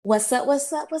What's up?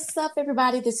 What's up? What's up,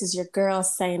 everybody? This is your girl,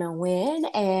 Sana Wynn,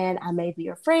 and I may be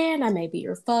your friend, I may be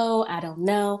your foe, I don't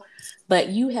know, but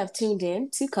you have tuned in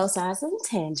to Cosines and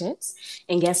Tangents.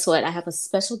 And guess what? I have a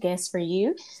special guest for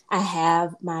you. I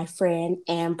have my friend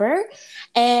Amber,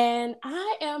 and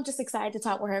I am just excited to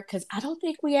talk with her because I don't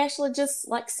think we actually just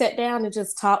like sat down and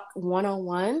just talked one on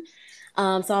one.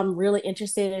 So I'm really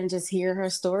interested in just hearing her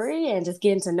story and just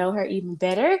getting to know her even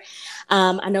better.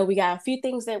 I know we got a few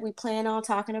things that we plan on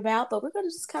talking about, but we're going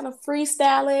to just kind of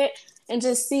freestyle it and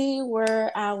just see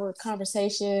where our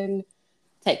conversation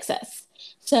takes us.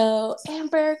 So,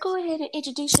 Amber, go ahead and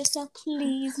introduce yourself,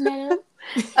 please, ma'am.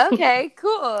 Okay,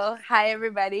 cool. Hi,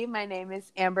 everybody. My name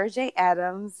is Amber J.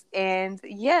 Adams. And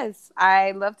yes,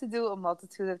 I love to do a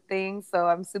multitude of things. So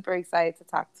I'm super excited to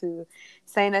talk to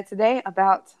Saina today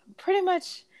about pretty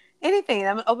much anything.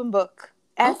 I'm an open book.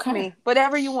 Ask Okay. me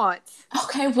whatever you want.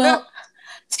 Okay. Well,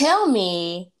 tell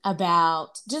me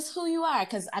about just who you are,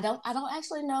 because I don't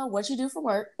actually know what you do for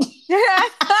work.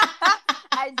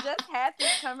 I just had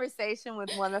this conversation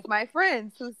with one of my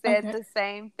friends who said Okay. the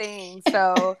same thing.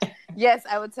 So, yes,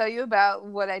 I will tell you about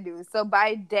what I do. So,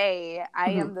 by day,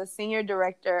 I Mhm. am the senior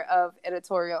director of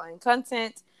editorial and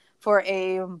content for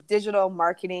a digital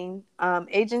marketing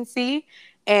agency.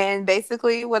 And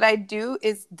basically, what I do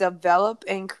is develop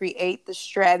and create the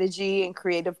strategy and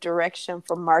creative direction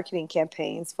for marketing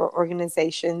campaigns for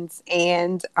organizations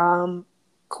and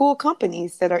cool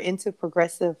companies that are into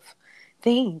progressive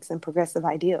things and progressive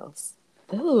ideals.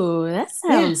 Ooh, that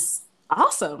Yeah. sounds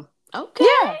awesome. Okay.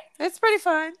 Yeah. It's pretty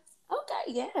fun.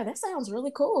 Okay, yeah, that sounds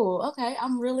really cool. Okay,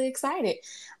 I'm really excited.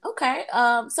 Okay,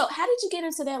 so how did you get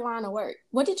into that line of work?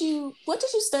 What did you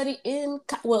study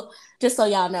well, just so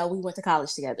y'all know, we went to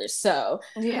college together. So,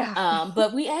 Yeah.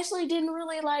 but we actually didn't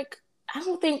really like. I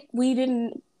don't think we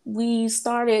didn't. We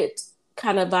started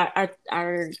kind of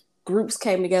our groups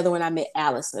came together when I met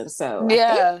Allison. So I think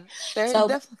Yeah. There's so.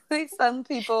 definitely some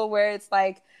people where it's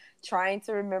like trying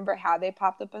to remember how they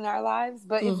popped up in our lives,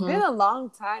 but it's been Mhm. a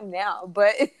long time now.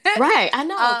 But Right, I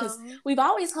know, because um we've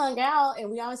always hung out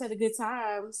and we always had a good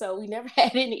time, so we never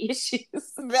had any issues.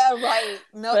 yeah, right.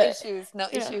 No But issues. No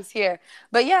yeah. issues here.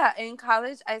 But yeah, in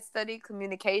college I studied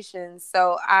communications.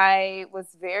 So I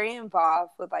was very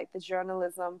involved with like the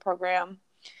journalism program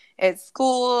at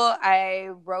school. I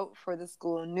wrote for the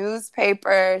school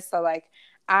newspaper. So, like,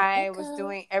 The I was Echo.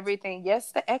 doing everything.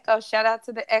 Yes, the Echo. Shout out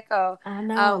to the Echo, I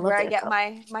know. I love where the I got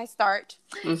Echo. my start.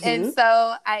 And Mm-hmm.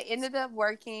 so I ended up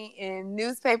working in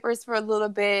newspapers for a little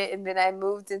bit, and then I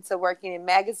moved into working in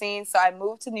magazines. So I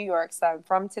moved to New York. So I'm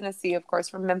from Tennessee, of course,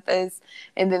 from Memphis,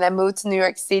 and then I moved to New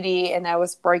York City, and I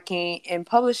was working in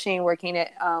publishing, working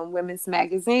at women's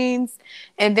magazines.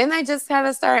 And then I just kind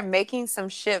of started making some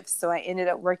shifts. So I ended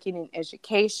up working in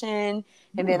education.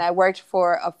 And then Mm. I worked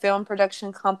for a film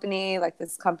production company. Like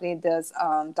this company does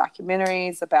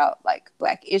documentaries about like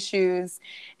Black issues.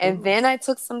 And Mm. then I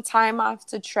took some time off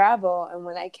to travel. And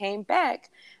when I came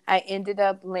back, I ended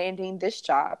up landing this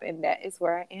job. And that is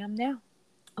where I am now.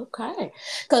 Okay.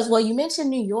 Because, well, you mentioned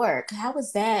New York. How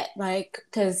was that? Like,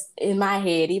 because in my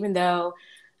head, even though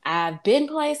I've been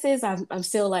places, I'm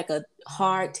still like a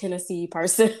hard Tennessee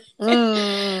person.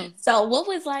 Mm. So, what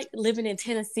was like living in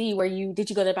Tennessee? Did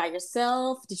you go there by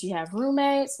yourself? Did you have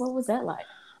roommates? What was that like?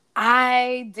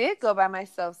 I did go by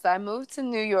myself. So I moved to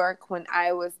New York when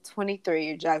I was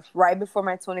 23, just right before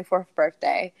my 24th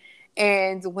birthday.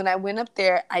 And when I went up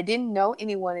there, I didn't know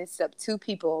anyone except two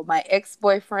people, my ex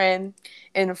boyfriend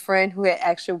and a friend who had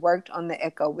actually worked on the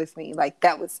Echo with me. Like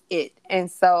that was it. And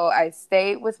so I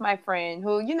stayed with my friend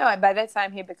who, by that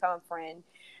time he had become a friend,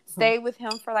 Mhm. stayed with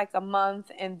him for like a month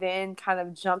and then kind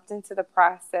of jumped into the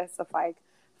process of like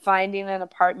finding an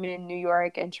apartment in New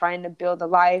York and trying to build a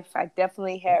life. I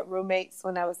definitely had roommates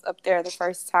when I was up there the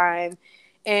first time.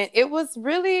 And it was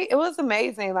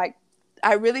amazing. Like,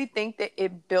 I really think that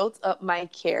it built up my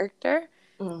character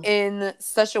Mm. in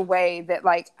such a way that,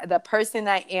 like, the person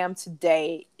I am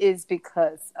today is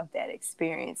because of that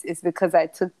experience. It's because I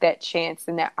took that chance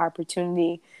and that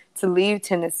opportunity to leave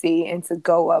Tennessee and to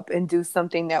go up and do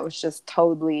something that was just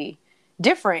totally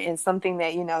different and something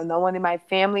that no one in my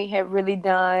family had really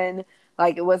done.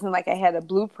 Like it wasn't like I had a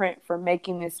blueprint for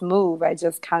making this move. I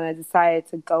just kind of decided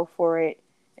to go for it,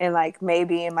 and like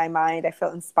maybe in my mind I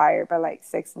felt inspired by like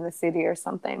Sex in the City or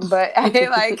something, but I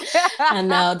like I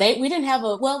know we didn't have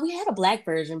we had a black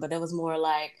version, but it was more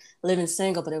like living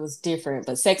single, but it was different.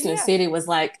 But Sex and the yeah. City was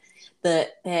like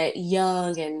that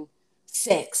young and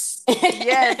sex,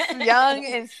 Yes, young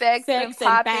and sex and sex and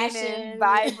popping and fashion.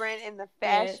 vibrant in the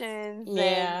Yes, fashions and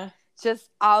yeah. just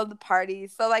all the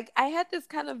parties. So like I had this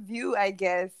kind of view, I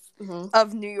guess, Mm-hmm.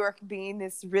 of New York being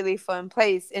this really fun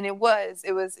place. And it was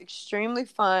extremely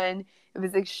fun. It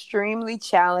was extremely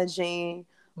challenging,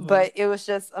 Mm-hmm. but it was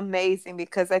just amazing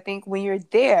because I think when you're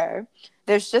there,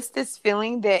 there's just this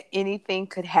feeling that anything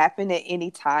could happen at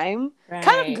any time. Kind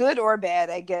of Right. good or bad,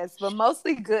 I guess, but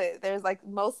mostly good. There's like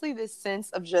mostly this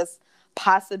sense of just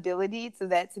possibility to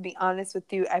that, to be honest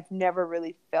with you, I've never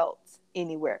really felt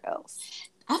anywhere else.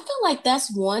 I feel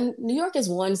like New York is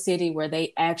one city where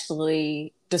they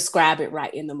actually describe it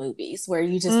right in the movies, where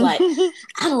you just like,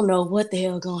 I don't know what the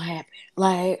hell gonna happen.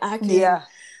 Like, I can Yeah.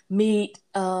 meet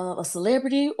a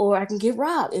celebrity or I can get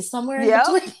robbed. It's somewhere in Yep.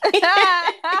 between.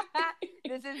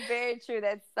 This is very true.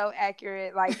 That's so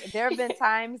accurate. Like there have been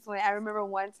times when I remember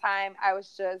one time I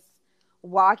was just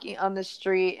walking on the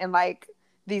street and like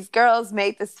these girls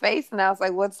made this face and I was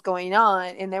like, what's going on?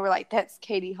 And they were like, that's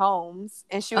Katie Holmes.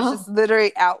 And she was just Oh,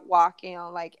 literally out walking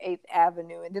on like 8th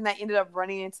Avenue. And then I ended up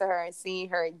running into her and seeing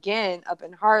her again up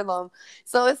in Harlem.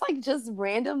 So it's like just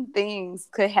random things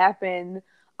could happen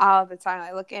all the time.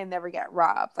 I look and never got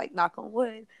robbed, like knock on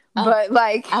wood. oh. But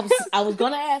like I was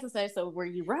gonna ask and say, so were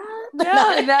you robbed?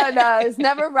 no. It's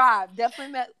never robbed.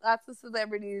 Definitely met lots of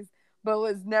celebrities, but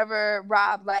was never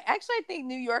robbed. Like actually, I think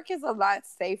New York is a lot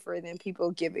safer than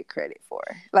people give it credit for.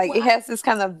 Like Well, it has this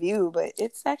kind of view, but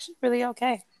it's actually really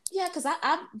okay. yeah, because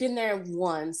I've been there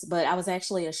once, but I was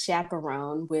actually a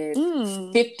chaperone with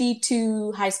Mm.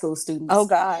 52 high school Oh students.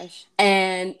 gosh,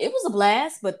 And it was a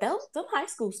blast, but them high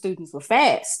school students were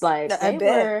fast. Like I they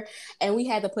bet. were, and we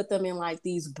had to put them in like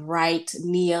these bright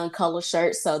neon color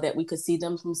shirts so that we could see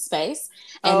them from space.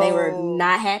 And they were Oh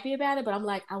not happy about it, but I'm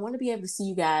like, I want to be able to see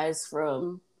you guys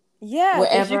from yeah,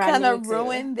 because you wherever I kind need of to.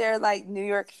 ruined their like New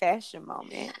York fashion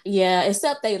moment. Yeah,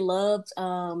 except they loved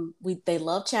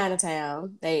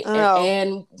Chinatown. Oh,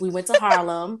 And we went to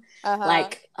Harlem. uh huh.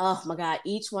 Like, oh my God,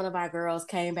 each one of our girls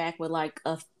came back with like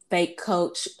a fake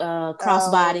Coach Oh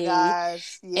crossbody.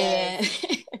 gosh, yes.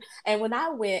 And and when I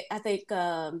went, I think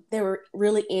they were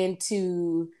really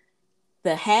into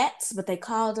the hats, but they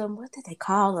called them, what did they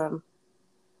call them?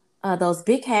 Those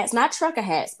big hats, not trucker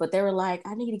hats, but they were like,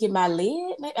 I need to get my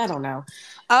lid. I don't know.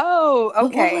 Oh, What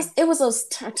was okay. it? Was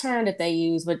a term that they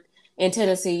use, but in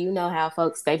Tennessee, you know how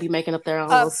folks they be making up their own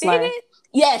little slang. Fitted.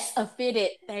 Yes, a fitted.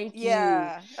 Thank you.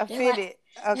 Yeah, a They're like, fitted.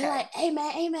 they're Okay. like, hey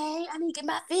man, I need to get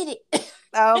my fitted.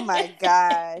 Oh my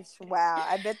gosh. Wow.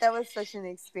 I bet that was such an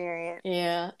experience.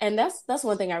 Yeah, and that's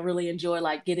one thing I really enjoy,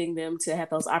 like getting them to have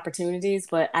those opportunities.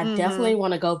 But I definitely Mm-hmm.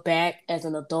 want to go back as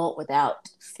an adult without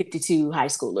 52 high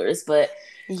schoolers. We,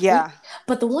 Yeah.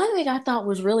 but the one thing I thought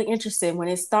was really interesting when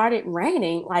it started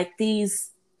raining, like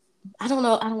these, I don't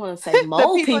want to say The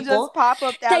mole people just people, pop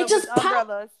up they out of with just pop.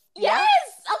 umbrellas. Yes,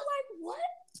 Yeah. I'm like, what?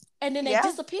 And then they Yeah.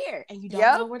 disappear, and you don't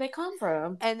know Yep. where they come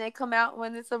from. And they come out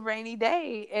when it's a rainy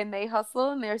day and they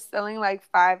hustle and they're selling like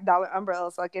 $5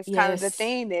 umbrellas. Like it's kind of the Yes.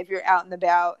 thing that if you're out and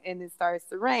about and it starts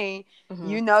to rain, Mm-hmm.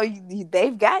 you know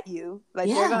they've got you. Like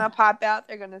they're Yeah. gonna pop out,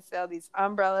 they're gonna sell these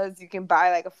umbrellas. You can buy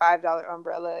like a $5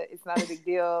 umbrella. It's not a big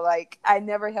deal. Like I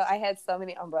had so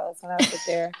many umbrellas when I was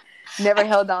there. Never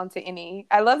held on to any.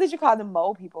 I love that you call them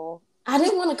mole people. I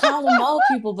didn't want to call them mole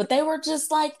people, but they were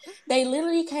just like, they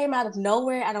literally came out of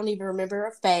nowhere. I don't even remember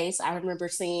her face. I remember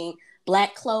seeing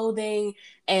black clothing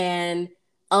and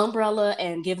umbrella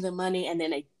and giving them money, and then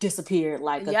they disappeared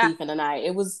like a Yeah. thief in the night.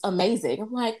 It was amazing.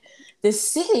 I'm like,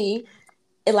 this city,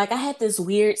 like I had this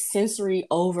weird sensory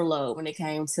overload when it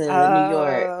came to New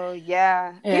York. Oh,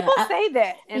 yeah. Yeah, People say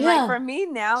that. And like yeah. for me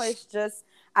now it's just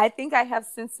I think I have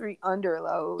sensory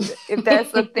underload. If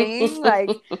that's a thing,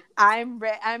 like I'm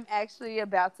actually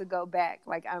about to go back.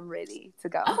 Like I'm ready to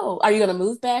go. Oh, are you gonna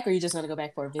move back, or are you just gonna go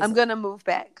back for a I'm visit? going to move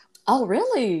back. Oh,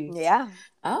 really? Yeah.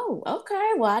 Oh,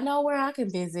 okay. Well, I know where I can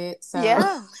visit. So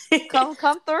Yeah. Come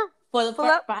through. for the Pull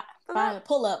up. Pull up. fine,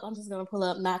 pull up. I'm just gonna pull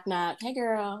up, knock knock. Hey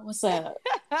girl, what's up?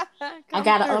 I Come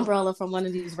got an through. umbrella from one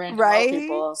of these random old Right?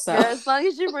 people, so Girl, as long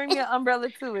as you bring me an umbrella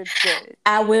too, it's good.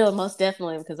 I will most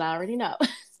definitely because I already know.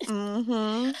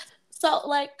 Mm-hmm. So,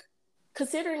 like,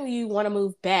 considering you want to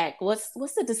move back, what's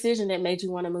the decision that made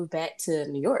you want to move back to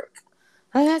New York?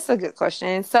 Oh, that's a good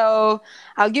question. So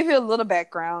I'll give you a little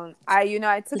background. I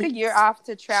took a year Please. off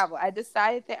to travel. I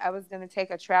decided that I was going to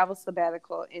take a travel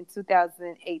sabbatical in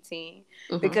 2018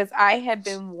 Mm-hmm. because I had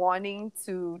been wanting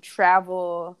to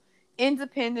travel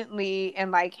independently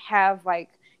and like have like,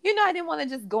 I didn't want to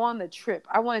just go on the trip.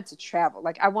 I wanted to travel.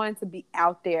 Like I wanted to be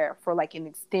out there for like an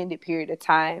extended period of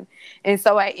time. And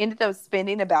so I ended up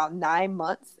spending about 9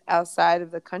 months outside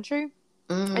of the country.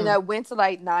 And Mm-hmm. I went to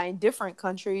like 9 different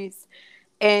countries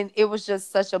And it was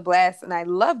just such a blast and I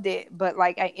loved it. But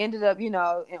like I ended up, in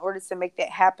order to make that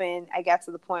happen, I got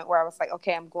to the point where I was like,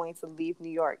 okay, I'm going to leave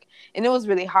New York. And it was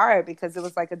really hard because it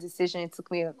was like a decision. It took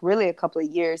me like really a couple of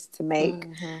years to make.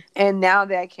 Mm-hmm. And now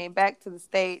that I came back to the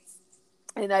States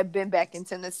and I've been back in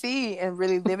Tennessee and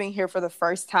really living here for the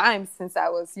first time since I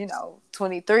was,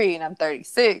 23 and I'm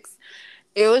 36,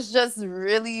 it was just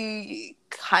really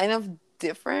kind of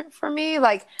different for me.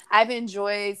 Like I've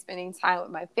enjoyed spending time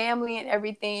with my family and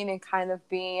everything and kind of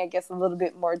being, I guess, a little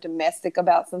bit more domestic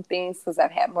about some things because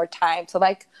I've had more time to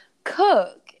like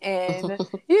cook and,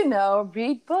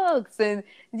 read books and,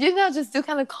 just do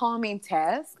kind of calming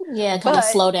tasks. Yeah, kind of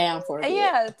But slow down for a bit.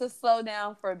 yeah, to slow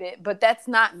down for a bit. But that's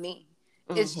not me.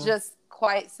 It's Mm-hmm. just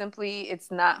quite simply,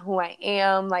 it's not who I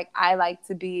am. Like I like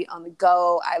to be on the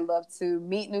go. I love to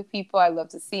meet new people. I love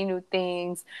to see new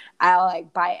things. I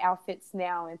like buy outfits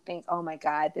now and think, oh my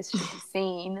God, this should be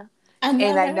seen. I And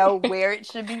know, I know right? where it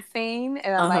should be seen.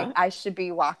 And I'm like, Uh-huh. I should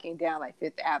be walking down like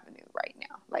Fifth Avenue right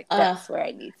now. Like that's where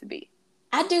I need to be.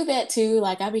 I do that too.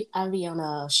 Like I be on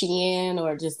a Shein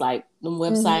or just like them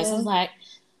websites. I was Mm-hmm. like,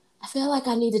 I feel like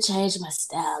I need to change my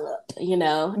style up,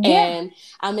 Yeah. And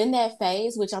I'm in that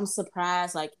phase, which I'm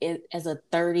surprised, like as a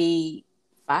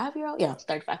 35-year-old, yeah,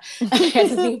 35. I had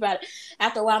to think about it.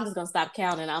 After a while, I'm just gonna stop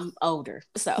counting. I'm older,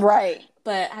 so. Right.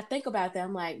 But I think about that.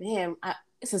 I'm like, man,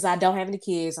 since I don't have any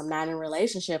kids, I'm not in a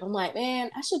relationship. I'm like, man,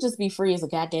 I should just be free as a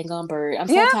goddamn gun bird. I'm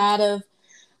so Yeah. tired of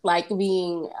like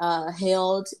being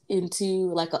held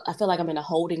into like I feel like I'm in a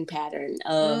holding pattern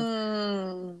of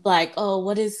Mm. like, oh,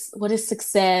 what is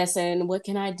success and what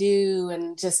can I do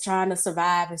and just trying to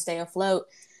survive and stay afloat.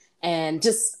 And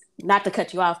just not to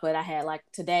cut you off, but I had like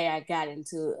today I got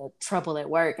into trouble at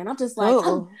work and I'm just like, I'm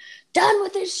Oh. done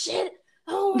with this shit.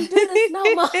 I don't want to do this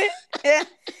no more.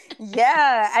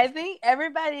 Yeah, I think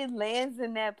everybody lands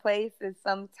in that place at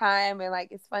some time. And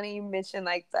like, it's funny you mentioned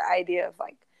like the idea of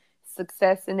like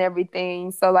success and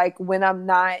everything. So, like, when I'm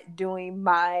not doing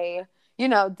my,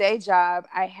 day job,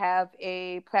 I have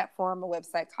a platform, a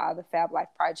website called the Fab Life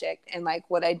Project. And like,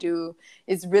 what I do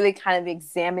is really kind of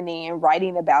examining and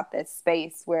writing about this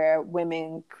space where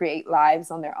women create lives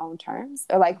on their own terms,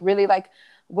 or like, really, like,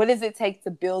 what does it take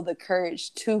to build the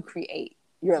courage to create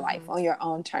your life Mm-hmm. on your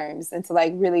own terms and to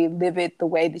like really live it the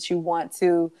way that you want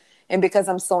to. And because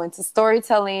I'm so into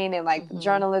storytelling and like Mm-hmm.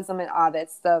 journalism and all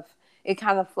that stuff, it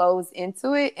kind of flows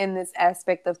into it in this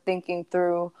aspect of thinking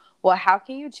through, well, how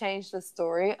can you change the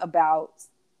story about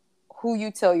who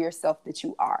you tell yourself that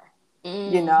you are?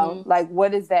 Mm-hmm. Like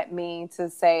what does that mean to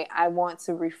say I want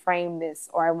to reframe this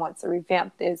or I want to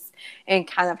revamp this, and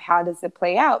kind of how does it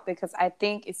play out? Because I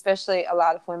think especially a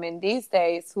lot of women these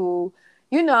days who,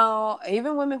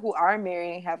 even women who are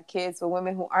married and have kids, but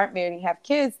women who aren't married and have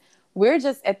kids, we're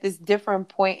just at this different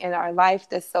point in our life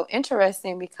that's so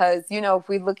interesting because, if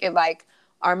we look at like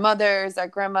our mothers, our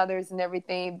grandmothers, and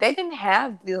everything, they didn't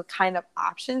have the kind of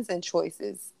options and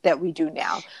choices that we do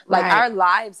now. Like Right. our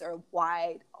lives are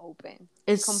wide open,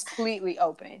 It's completely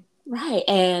open. right.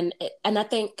 And I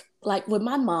think like with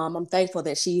my mom, I'm thankful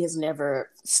that she has never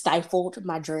stifled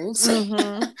my dreams.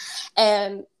 Mm-hmm.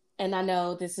 and and I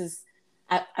know this is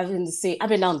I've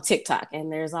been on TikTok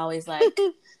and there's always like,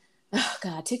 oh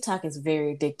God, TikTok is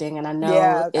very addicting and I know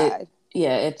Yeah, it God.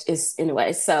 yeah, it's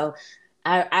anyway. So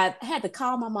I had to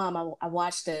call my mom. I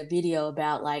watched a video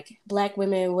about like Black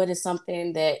women, what is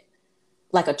something that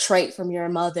like a trait from your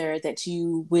mother that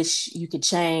you wish you could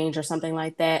change or something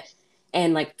like that.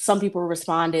 And like some people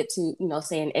responded to,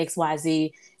 saying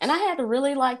XYZ. And I had to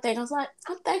really like think, I was like,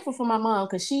 I'm thankful for my mom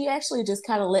because she actually just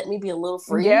kind of let me be a little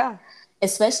free, Yeah.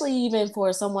 especially even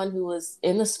for someone who was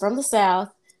from the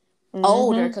South,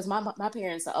 older, Mm-hmm. because my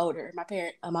parents are older.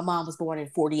 My mom was born in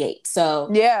 48. So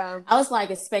Yeah. I was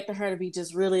like expecting her to be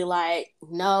just really like,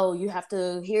 no, you have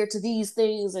to adhere to these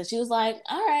things. And she was like,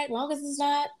 all right, long as it's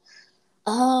not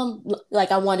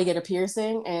like I wanted to get a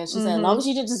piercing, and she said, as long Mm-hmm. as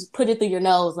you just put it through your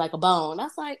nose like a bone. I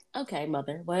was like, okay,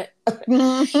 mother, what? But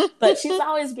she's Mm-hmm.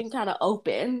 always been kind of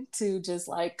open to just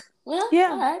like, well, all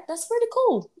Yeah. right, that's pretty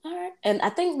cool. All right. And I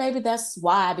think maybe that's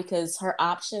why, because her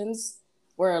options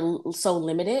were so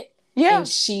limited. And Yeah.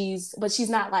 she's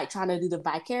not like trying to do the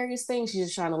vicarious thing. She's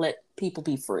just trying to let people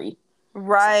be free. So,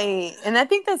 Right. And I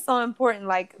think that's so important.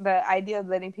 Like the idea of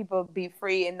letting people be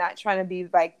free and not trying to be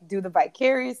like do the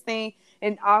vicarious thing,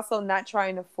 and also not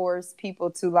trying to force people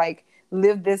to like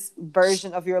live this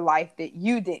version of your life that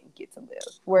you didn't get to live.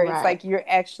 Where it's right. like you're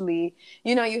actually,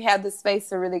 you have the space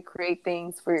to really create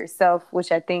things for yourself,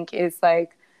 which I think is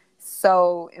like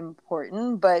so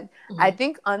important. But I Mhm.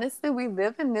 think honestly, we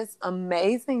live in this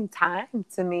amazing time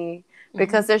to me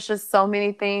because there's just so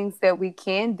many things that we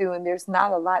can do, and there's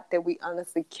not a lot that we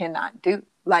honestly cannot do.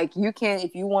 Like, you can,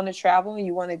 if you want to travel and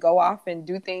you want to go off and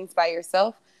do things by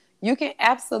yourself, you can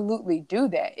absolutely do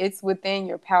that. It's within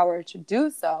your power to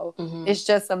do so. Mm-hmm. It's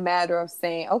just a matter of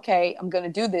saying, okay, I'm going to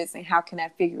do this, and how can I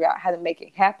figure out how to make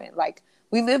it happen? Like,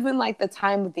 we live in like the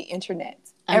time of the internet.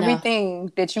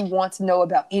 Everything that you want to know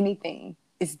about anything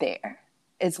is there.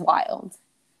 It's wild.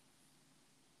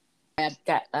 I've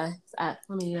got, let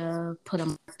me put a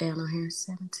mark down on here,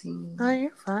 17. Oh,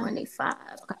 you're fine. 25.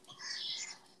 Okay.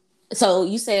 So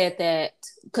you said that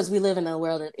because we live in a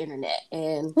world of internet,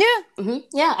 and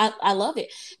I love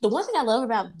it. The one thing I love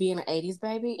about being an 80s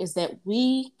baby is that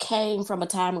we came from a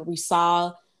time where we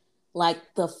saw like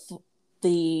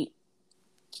the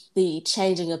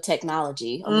changing of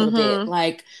technology a little bit.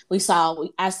 Like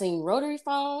I've seen rotary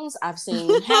phones, I've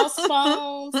seen house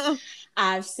phones,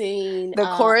 I've seen the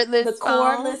cordless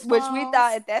phones, which we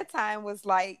thought at that time was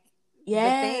like the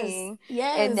thing.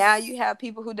 Yes. And now you have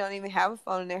people who don't even have a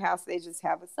phone in their house. They just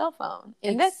have a cell phone.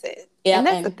 And that's it. Yep. And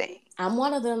that's the thing. I'm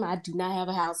one of them. I do not have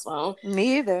a house phone.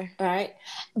 Me either. All right.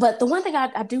 But the one thing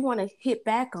I do want to hit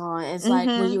back on is like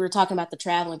when you were talking about the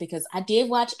traveling, because I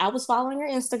was following your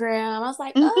Instagram. I was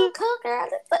like, oh, cool, girl.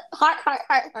 Heart.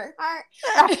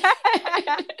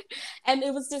 And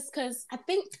it was just because I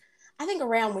think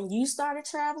around when you started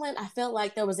traveling, I felt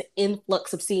like there was an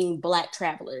influx of seeing Black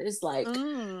travelers. Like,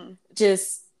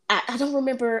 just I don't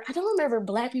remember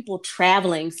Black people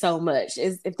traveling so much,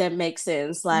 if that makes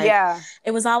sense. Like,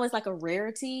 it was always like a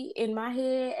rarity in my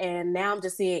head, and now I'm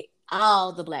just seeing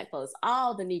all the Black folks,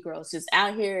 all the Negroes, just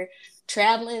out here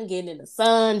traveling, getting in the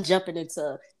sun, jumping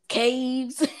into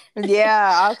caves.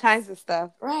 All kinds of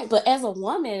stuff. Right. But as a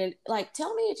woman, like,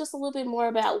 tell me just a little bit more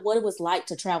about what it was like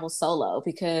to travel solo,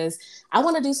 because I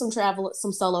want to do some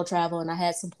solo travel, and I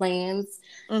had some plans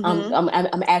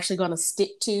I'm actually going to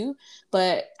stick to,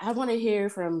 but I want to hear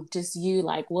from just you,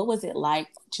 like, what was it like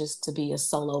just to be a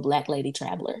solo Black lady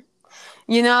traveler?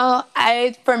 You know,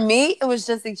 for me, it was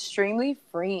just extremely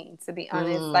freeing, to be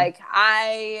honest. Like,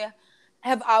 I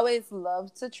have always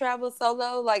loved to travel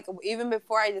solo. Like, even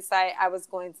before I decided I was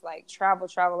going to like travel,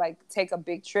 like take a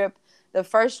big trip. The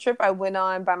first trip I went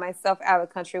on by myself out of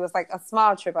the country was like a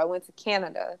small trip. I went to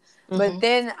Canada, but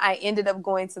then I ended up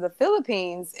going to the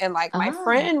Philippines, and like my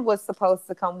friend was supposed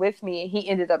to come with me, and he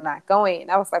ended up not going.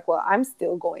 And I was like, well, I'm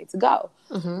still going to go.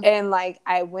 And like,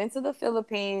 I went to the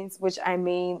Philippines, which I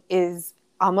mean is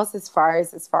almost as far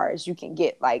as you can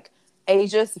get. Like,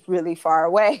 Asia's really far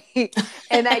away.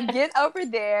 And I get over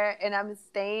there, and I'm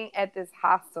staying at this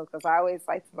hostel, because I always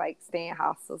like to like stay in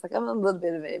hostels. Like, I'm a little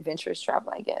bit of an adventurous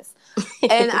traveler, I guess.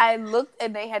 And I looked,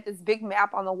 and they had this big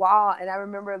map on the wall, and I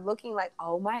remember looking like,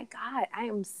 oh my God, I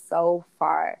am so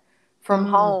far from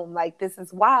home. Like, this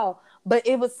is wild. But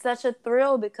it was such a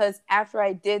thrill, because after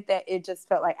I did that, it just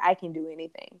felt like I can do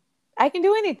anything.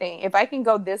 If I can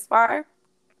go this far,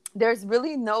 there's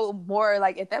really no more,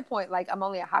 like, at that point, like, I'm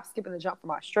only a hop, skip, and a jump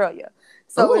from Australia.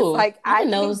 So it's like, I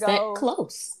can go that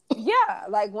close.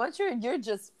 Like, once you're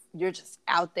just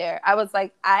out there. I was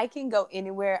like, I can go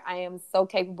anywhere. I am so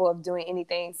capable of doing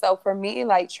anything. So for me,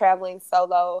 like, traveling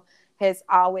solo has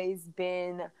always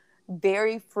been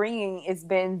very freeing. It's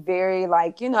been very,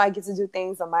 like, I get to do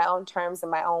things on my own terms, in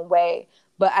my own way.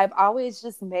 But I've always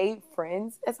just made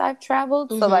friends as I've traveled.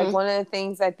 So, like, one of the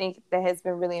things I think that has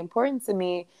been really important to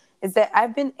me is that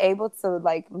I've been able to,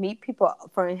 like, meet people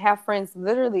and have friends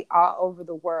literally all over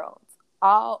the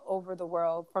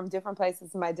world from different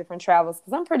places in my different travels.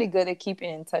 Because I'm pretty good at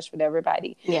keeping in touch with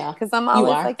everybody. Yeah. Because I'm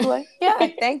always like,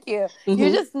 thank you.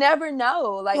 You just never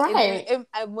know. Like,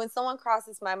 when someone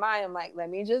crosses my mind, I'm like,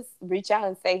 let me just reach out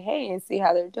and say, hey, and see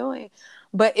how they're doing.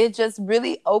 But it just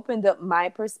really opened up my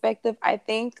perspective, I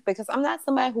think, because I'm not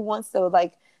somebody who wants to,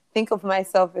 like, think of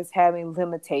myself as having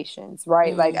limitations,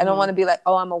 right? Like, I don't want to be like,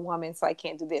 oh, I'm a woman, so I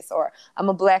can't do this, or I'm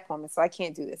a Black woman, so I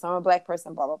can't do this, or I'm a Black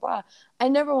person, blah, blah, blah. I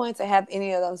never wanted to have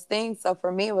any of those things. So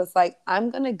for me, it was like, I'm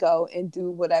going to go and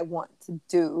do what I want to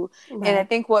do. Right. And I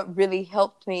think what really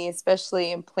helped me,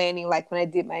 especially in planning, like when I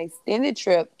did my extended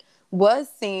trip, was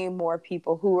seeing more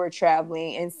people who were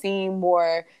traveling and seeing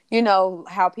more,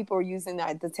 how people are using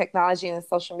the technology and the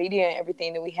social media and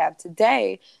everything that we have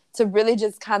today to really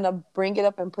just kind of bring it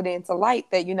up and put it into light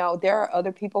that, there are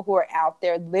other people who are out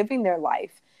there living their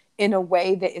life in a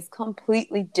way that is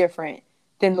completely different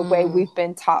than the way we've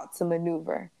been taught to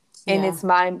maneuver. And it's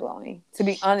mind-blowing. To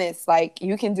be honest, like,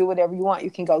 you can do whatever you want.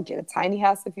 You can go get a tiny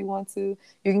house if you want to.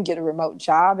 You can get a remote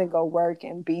job and go work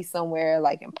and be somewhere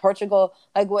like in Portugal.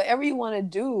 Like, whatever you want to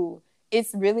do,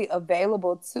 it's really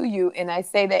available to you. And I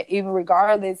say that even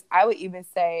regardless, I would even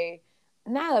say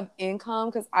not of income,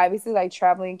 because obviously like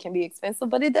traveling can be expensive,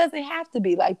 but it doesn't have to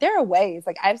be. Like there are ways.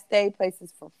 Like I've stayed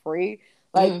places for free.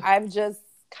 Like I've just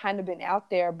kind of been out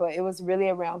there, but it was really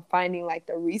around finding like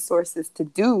the resources to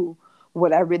do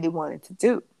what I really wanted to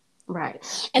do. Right.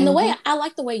 And the way I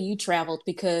like the way you traveled,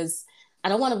 because I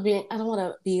don't want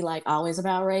to be like always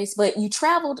about race, but you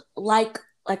traveled like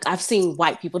I've seen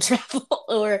white people travel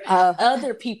or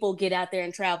other people get out there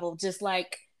and travel, just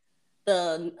like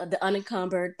the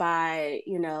unencumbered by,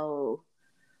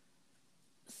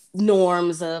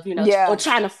 norms of, or Yeah.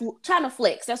 trying to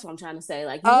flex. That's what I'm trying to say.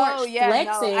 Like you weren't Oh yeah, no, I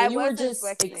flexing, you were wasn't just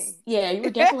flexing. yeah, you were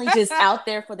definitely just out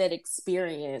there for that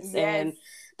experience. Yes. And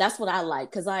that's what I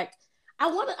like, cuz like I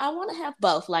want to have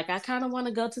both. Like I kind of want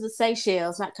to go to the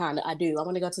Seychelles, not kind of, I do. I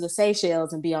want to go to the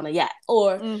Seychelles and be on a yacht,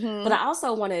 but I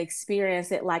also want to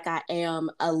experience it like I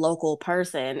am a local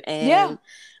person Yeah. and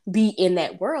be in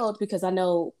that world, because I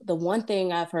know the one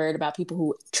thing I've heard about people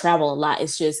who travel a lot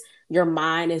is just your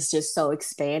mind is just so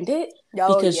expanded,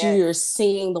 Oh because yes. you're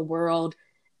seeing the world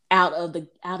out of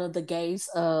the gates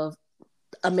of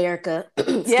America,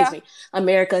 excuse Yeah. me,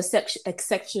 America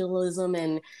exceptionalism,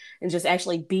 and just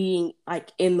actually being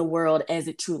like in the world as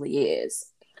it truly is.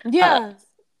 Uh, Yeah. so,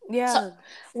 Yeah.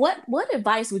 what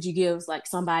advice would you give like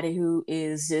somebody who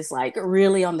is just like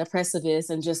really on the precipice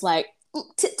and just like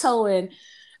tiptoeing?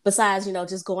 Besides,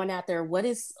 just going out there, what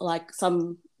is like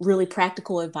some really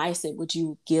practical advice that would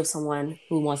you give someone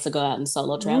who wants to go out and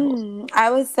solo travel? I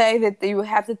would say that you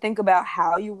have to think about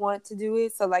how you want to do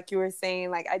it. So, like you were saying,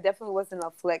 like I definitely wasn't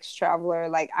a flex traveler.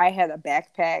 Like I had a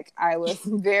backpack. I was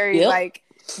very Yep. like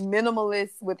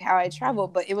minimalist with how I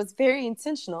traveled, but it was very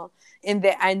intentional in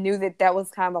that I knew that that was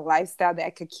kind of a lifestyle that I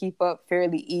could keep up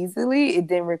fairly easily. It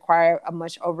didn't require a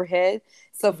much overhead.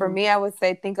 So for Mm-hmm. me, I would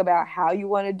say think about how you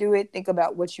want to do it. Think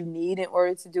about what you need in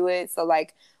order to do it. So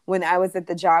like when I was at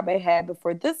the job I had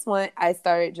before this one, I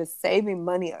started just saving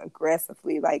money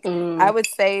aggressively. Like I Mm. would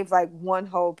save like one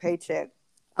whole paycheck.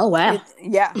 Oh wow.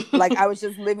 Yeah, like I was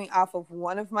just living off of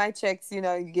one of my checks. You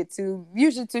get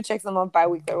usually two checks a month,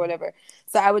 bi-weekly or whatever.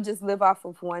 So I would just live off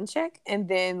of one check, and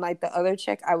then like the other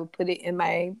check, I would put it in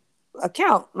my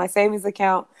account, my savings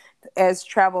account, as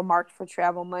travel, marked for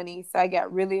travel money. So I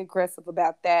got really aggressive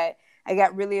about that. I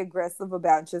got really aggressive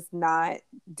about just not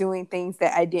doing things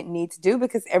that I didn't need to do,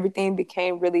 because everything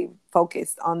became really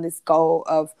focused on this goal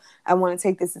of I want to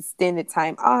take this extended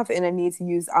time off and I need to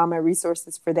use all my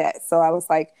resources for that. So I was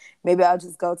like, maybe I'll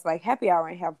just go to like happy hour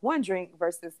and have one drink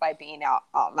versus like being out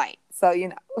all night. So,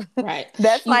 Right.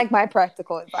 that's You like my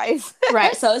practical advice.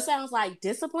 right. So it sounds like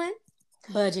discipline,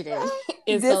 budgeting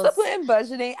is those. Discipline,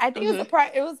 budgeting. I think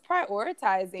Mm-hmm. it was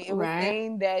prioritizing. It was Right.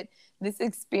 saying that this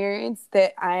experience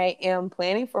that I am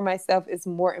planning for myself is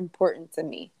more important to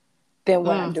me than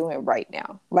what I'm Mm. doing right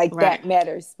now. Like Right. that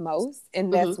matters most,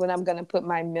 and that's Mm-hmm. when I'm going to put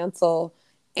my mental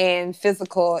and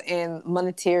physical and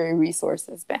monetary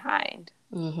resources behind.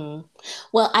 Mm-hmm.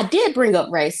 Well, I did bring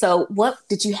up race. So, what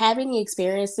did you have any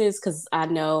experiences? Because I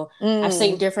know I've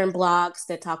seen Mm. different blogs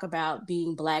that talk about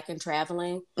being Black and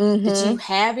traveling. Did you Mm-hmm.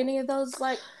 have any of those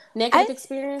like I negative I didn't have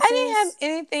experiences?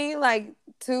 anything like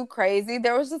too crazy.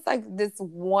 There was just like this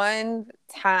one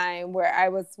time where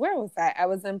where was I? I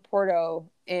was in Porto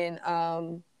in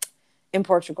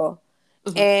Portugal.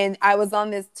 Mm-hmm. And I was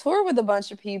on this tour with a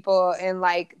bunch of people, and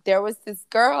like there was this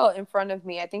girl in front of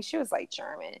me. I think she was like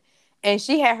German. And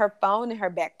she had her phone in her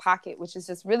back pocket, which is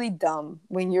just really dumb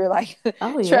when you're like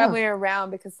Oh yeah. traveling around,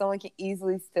 because someone can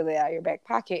easily steal it out of your back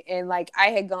pocket. And like I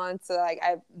had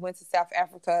I went to South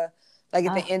Africa like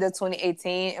at the Ah. end of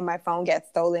 2018, and my phone got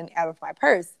stolen out of my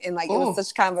purse, and like it was Mm.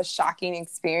 such kind of a shocking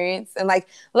experience. And like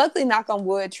luckily, knock on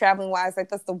wood, traveling wise, like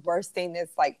that's the worst thing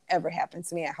that's like ever happened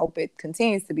to me. I hope it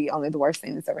continues to be only the worst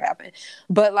thing that's ever happened.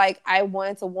 But like I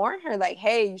wanted to warn her, like,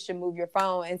 hey, you should move your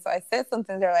phone. And so I said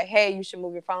something to her like, hey, you should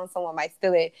move your phone, someone might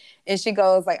steal it. And she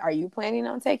goes like, are you planning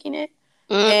on taking it?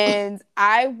 Mm. And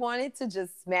I wanted to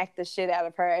just smack the shit out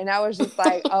of her. And I was just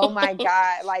like, oh my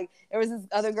God. Like, there was this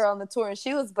other girl on the tour, and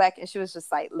she was Black, and she was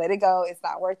just like, let it go. It's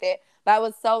not worth it. But I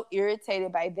was so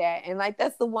irritated by that. And like,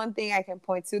 that's the one thing I can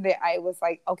point to that I was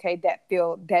like, okay, that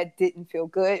didn't feel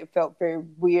good. It felt very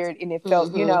weird. And it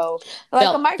felt, Mm-hmm. like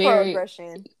a Felt very.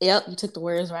 microaggression. Yep, you took the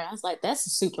words right. I was like, that's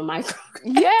a super micro.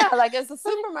 Yeah, like it's a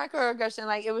super microaggression.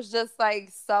 Like it was just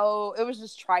like it was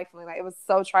just trifling. Like it was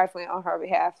so trifling on her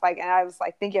behalf. Like, and I was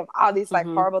like thinking of all these like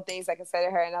Mm-hmm. horrible things I could say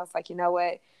to her, and I was like, you know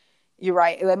what? You're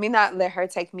right. Let me not let her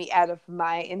take me out of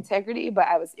my integrity, but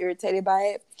I was irritated by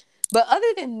it. But other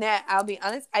than that, I'll be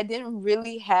honest, I didn't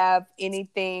really have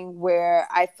anything where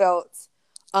I felt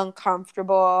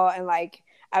uncomfortable, and like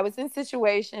I was in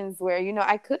situations where, you know,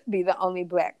 I could be the only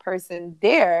Black person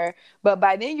there, but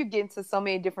by then you get into so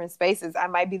many different spaces. I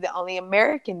might be the only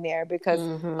American there because a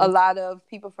Mm-hmm. lot of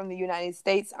people from the United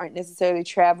States aren't necessarily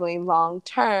traveling long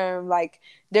term. Like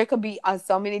there could be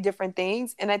so many different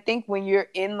things. And I think when you're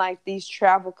in like these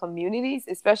travel communities,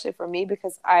 especially for me,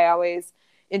 because I always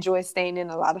enjoy staying in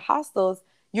a lot of hostels,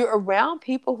 you're around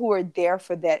people who are there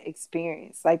for that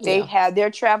experience. Like Yeah. they're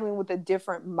traveling with a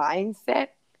different mindset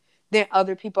than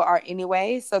other people are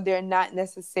anyway. So they're not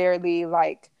necessarily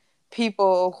like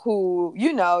people who,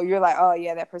 you know, you're like, oh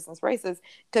yeah, that person's racist.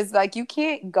 Cause like you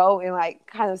can't go and like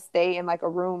kind of stay in like a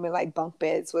room and like bunk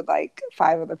beds with like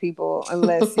 5 other people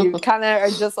unless you kind of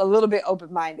are just a little bit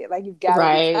open minded. Like you've got to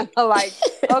be kind Right. of like,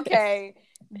 okay,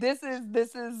 this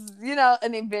is, you know,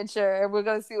 an adventure and we're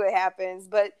gonna see what happens.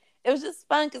 But it was just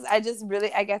fun because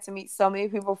I got to meet so many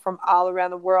people from all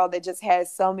around the world that just had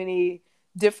so many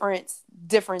different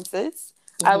differences.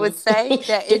 I would say Mm-hmm.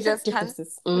 that it Different just kind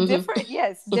differences. of Mm-hmm. different,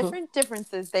 yes, Mm-hmm. different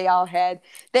differences they all had.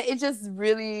 That it just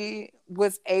really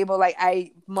was able, like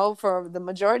for the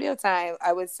majority of the time,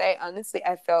 I would say honestly,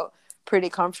 I felt pretty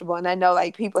comfortable. And I know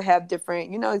like people have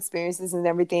different, you know, experiences and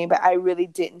everything, but I really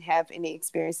didn't have any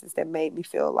experiences that made me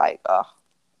feel like, oh,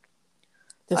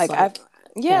 Just like I, like,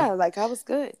 yeah. yeah, like I was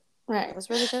good. I Right. was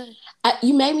really good.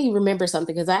 You made me remember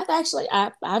something because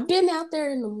I've been out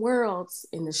there in the world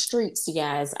in the streets, you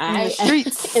guys. In the I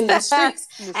streets. in the streets.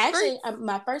 In the Actually, streets.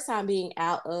 my first time being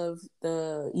out of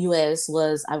the U.S.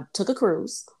 was I took a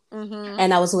cruise, Mm-hmm.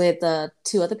 and I was with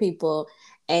two other people,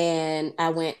 and I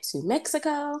went to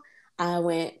Mexico. I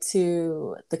went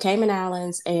to the Cayman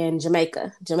Islands and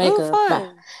Jamaica. Oh,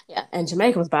 fun. Yeah, and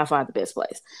Jamaica was by far the best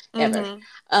place ever.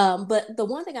 Mm-hmm. But the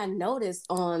one thing I noticed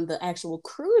on the actual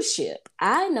cruise ship,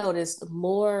 I noticed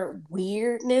more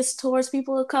weirdness towards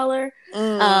people of color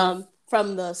Mm.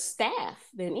 from the staff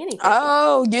than anything.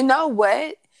 Oh, you know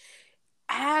what?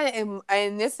 I am,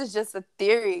 and this is just a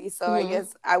theory, so I Mm-hmm.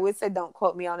 guess I would say don't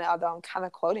quote me on it, although I'm kind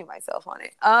of quoting myself on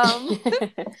it.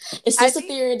 It's I just a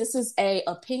think theory. This is a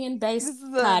opinion based this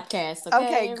is a podcast, okay,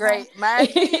 okay, everybody? great. My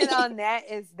opinion on that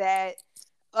is that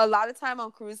a lot of time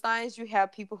on cruise lines, you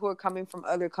have people who are coming from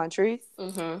other countries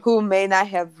Mm-hmm. who may not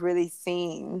have really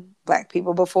seen Black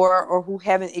people before or who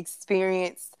haven't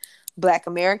experienced Black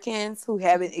Americans, who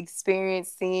haven't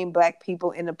experienced seeing Black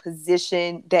people in a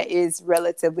position that is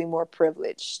relatively more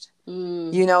privileged.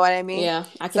 Mm, You know what I mean? yeah,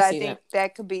 I So can I see think that.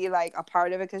 that could be like a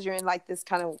part of it because you're in like this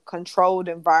kind of controlled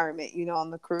environment, you know, on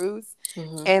the cruise.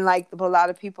 Mm-hmm. And like a lot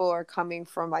of people are coming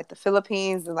from like the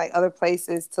Philippines and like other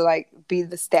places to like be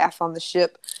the staff on the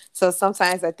ship. So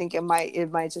sometimes I think it might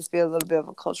just be a little bit of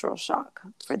a cultural shock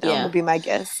for them, would Yeah, be my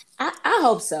guess. I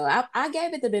hope so. I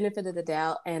gave it the benefit of the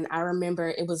doubt, and I remember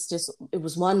it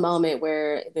was one moment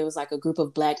where there was like a group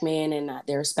of Black men and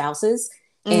their spouses,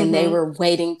 and they Mm-hmm. were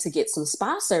waiting to get some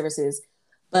spa services,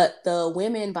 but the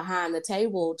women behind the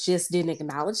table just didn't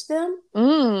acknowledge them.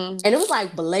 Mm. And it was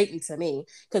like blatant to me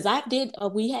because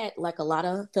we had like a lot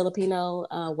of Filipino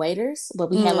waiters, but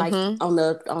we had like Mm-hmm. on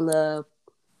the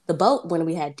boat when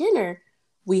we had dinner,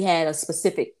 we had a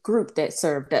specific group that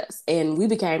served us, and we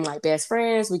became like best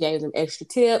friends. We gave them extra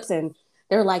tips, and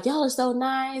they were like, "Y'all are so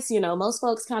nice." You know, most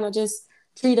folks kind of just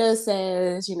treat us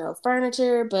as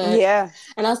furniture, but Yeah.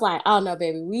 and I was like, "Oh no,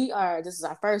 baby, this is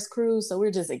our first cruise, so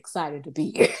we're just excited to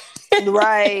be here."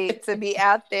 Right. To be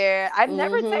out there. I've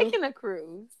never Mm-hmm. taken a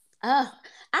cruise. Uh,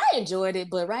 I enjoyed it,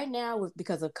 but right now,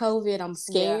 because of COVID, I'm Yeah.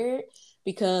 scared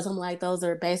because I'm like, those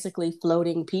are basically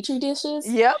floating petri dishes.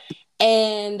 Yep.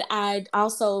 And I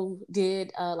also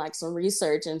did like some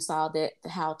research and saw that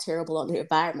how terrible on the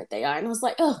environment they are, and I was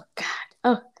like, oh God,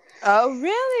 oh Oh,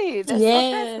 really? That's so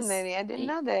yes, fascinating. I didn't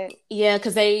know that. yeah,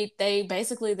 because they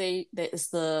basically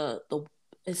it's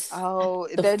it's Oh,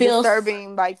 the they're filth.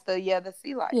 disturbing like the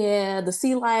sea life. Yeah, the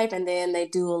sea life, and then they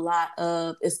do a lot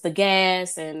of it's the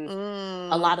gas and a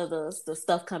Mm. lot of the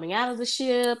stuff coming out of the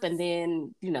ship, and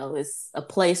then it's a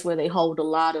place where they hold a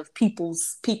lot of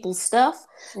people's stuff.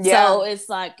 Yeah. So it's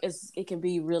like it can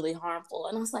be really harmful.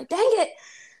 And I was like, dang it,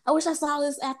 I wish I saw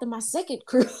this after my second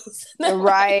cruise.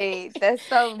 Right. That's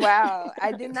so wow.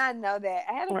 I did not know that.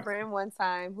 I had a friend one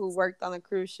time who worked on a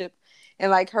cruise ship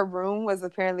and like her room was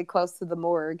apparently close to the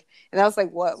morgue. And I was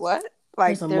like, what? There's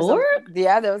Like a morgue.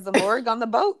 there was a morgue on the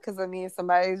boat because I mean if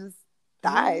somebody just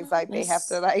dies, like they have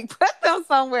to That's like put them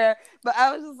somewhere. But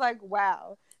I was just like,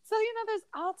 wow. So there's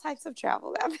all types of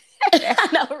travel out there. I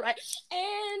know, right?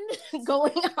 And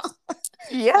going on.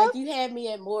 Yeah. Like, you had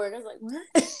me at morgue. I was like,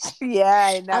 what? Yeah,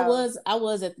 I know. I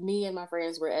was at, me and my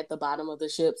friends were at the bottom of the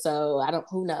ship, so I don't,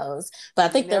 who knows? But I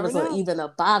You think there never was a, know. even a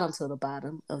bottom to the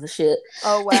bottom of the ship.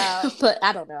 Oh wow. But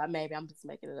I don't know. Maybe I'm just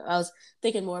making it up. I was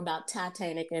thinking more about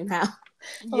Titanic and how,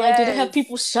 like, do they have Yes.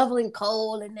 people shoveling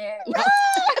coal in there?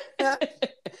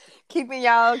 Keeping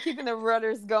the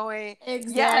rudders going. Yeah,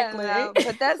 Exactly. no,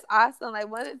 but that's awesome. Like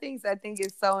one of the things I think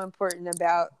is so important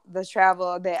about the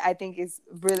travel that I think is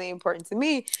really important to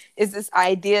me is this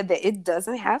idea that it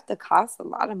doesn't have to cost a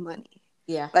lot of money.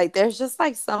 Yeah. Like there's just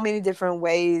like so many different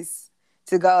ways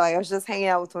to go. Like I was just hanging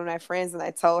out with one of my friends and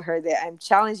I told her that I'm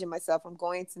challenging myself. I'm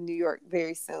going to New York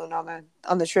very soon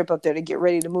on the trip up there to get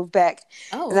ready to move back.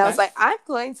 Oh, And I okay. was like, I'm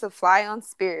going to fly on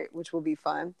Spirit, which will be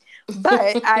fun.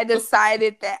 But I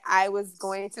decided that I was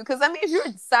going to, because I mean, if you're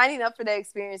signing up for that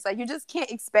experience, like you just can't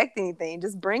expect anything.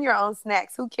 Just bring your own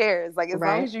snacks. Who cares? Like as long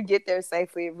Right. as you get there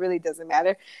safely, it really doesn't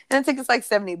matter. And the ticket's like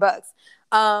 $70.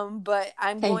 But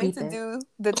I'm Can't going beat to that. do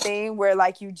the thing where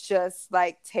like you just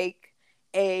like take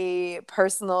a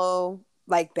personal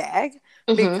like bag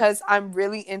Mm-hmm. because I'm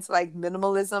really into like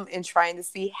minimalism and trying to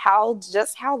see how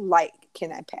light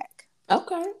can I pack.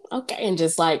 Okay. Okay. And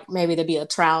just like maybe there'd be a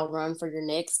trial run for your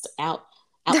next out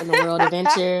in the world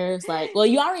adventures. Like, well,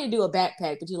 you already do a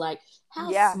backpack, but you like, how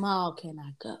Yeah. small can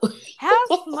I go? How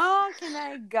small can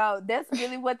I go? That's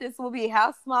really what this will be.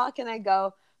 How small can I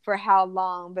go for how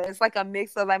long? But it's like a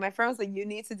mix of like my friend was like, you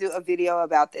need to do a video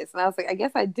about this. And I was like, I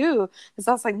guess I do. And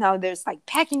so I was like, no, there's like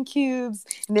packing cubes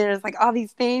and there's like all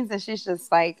these things. And she's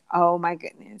just like, oh my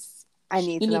goodness. I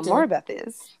need You to know need more to, about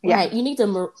this. Yeah. right. You need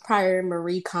to prior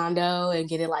Marie Kondo and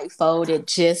get it like folded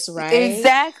just right.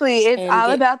 Exactly. It's And all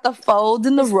get, about the fold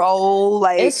and the roll.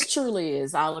 it Like, truly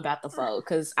is all about the fold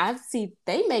because I've seen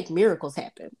they make miracles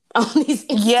happen on these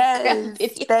Instagram yes,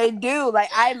 videos. they do. Like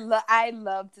I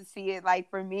love to see it. Like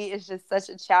for me, it's just such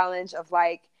a challenge of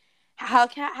like how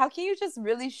can you just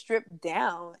really strip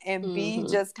down and be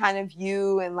Mm-hmm. just kind of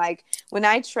you and like when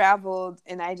I traveled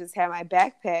and I just had my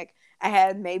backpack, I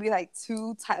had maybe like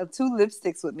two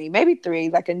lipsticks with me, maybe three,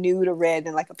 like a nude, a red,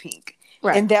 and like a pink,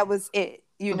 Right. and that was it.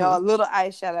 You know, a Mm-hmm. little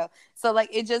eyeshadow. So like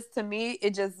it just to me,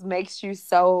 it just makes you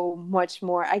so much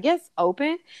more, I guess,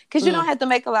 open because you don't Mm. have to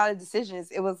make a lot of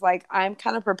decisions. It was like I'm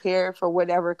kind of prepared for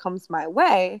whatever comes my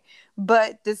way,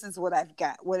 but this is what I've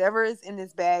got. Whatever is in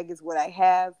this bag is what I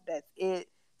have. That's it.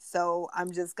 So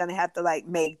I'm just gonna have to like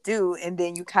make do, and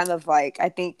then you kind of like I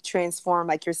think transform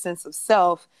like your sense of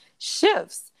self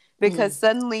shifts because Mm.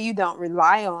 suddenly you don't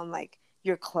rely on like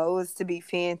your clothes to be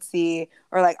fancy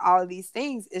or like all of these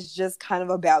things. It's just kind of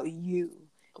about you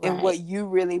and Right. what you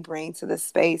really bring to the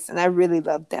space, and I really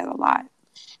love that a lot.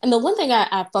 And the one thing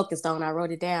I focused on, I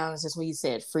wrote it down, is just when you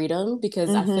said freedom,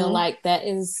 because I feel Mm-hmm. like that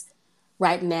is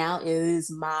right now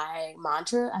is my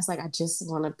mantra. I was like, I just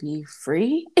want to be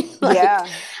free. Like, Yeah.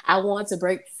 I want to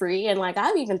break free. And like,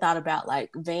 I've even thought about like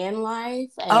van life,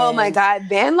 Oh my and God,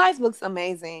 van life looks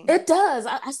amazing. it does.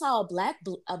 I saw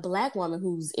a black woman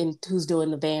who's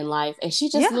doing the van life, and she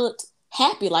just Yeah. looked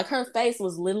happy. Like her face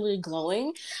was literally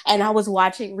glowing. And I was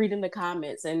reading the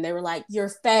comments, and they were like, "Your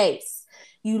face,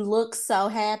 you look so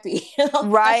happy."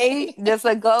 Right? Like, Just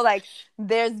like go like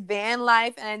there's van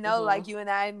life, and I know mhm. like you and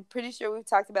I'm pretty sure we've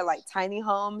talked about like tiny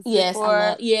homes Yes, I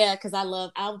love. before. Yeah, because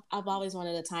I've always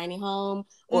wanted a tiny home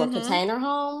or a Mm-hmm. container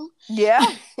home. Yeah.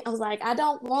 I was like, I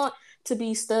don't want to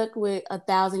be stuck with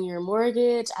 1,000-year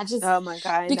mortgage. I just Oh my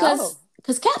God, I know.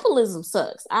 because capitalism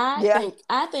sucks. Yeah.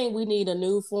 I think we need a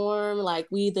new form. Like,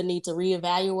 we either need to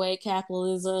reevaluate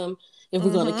capitalism if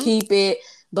we're going to Mm-hmm. keep it.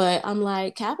 But I'm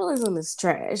like, capitalism is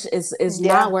trash. It's not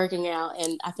Yeah. working out,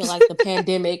 and I feel like the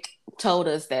pandemic told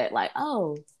us that. Like,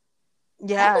 oh,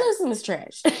 Yeah. capitalism is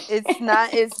trash.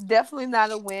 It's definitely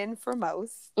not a win for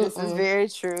most. This is Mm-mm. very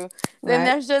true. Then Right.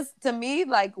 there's just to me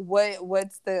like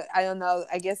what's the I don't know,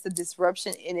 I guess the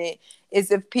disruption in it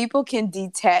is if people can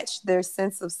detach their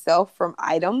sense of self from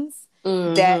items,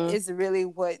 that Mm-hmm. is really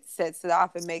what sets it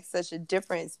off and makes such a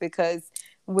difference because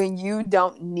when you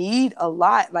don't need a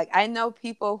lot, like I know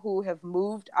people who have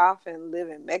moved off and live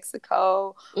in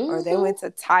Mexico or they Mm-hmm. went to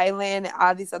Thailand and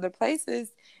all these other places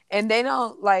and they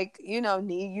don't like you don't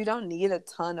need a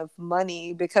ton of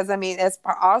money because I mean that's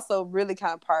also really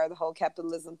kind of part of the whole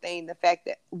capitalism thing, the fact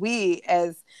that we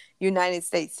as United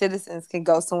States citizens can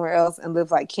go somewhere else and live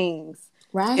like kings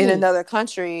in Right. another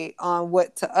country on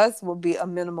what to us will be a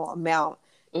minimal amount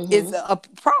is Mm-hmm. a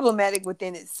problematic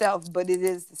within itself, but it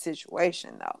is the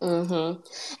situation though. Mm-hmm.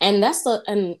 And that's the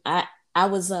and I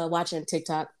was watching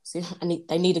TikTok. See,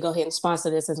 they need to go ahead and sponsor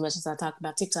this as much as I talk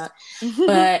about TikTok.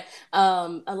 But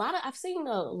I've seen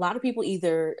a lot of people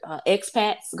either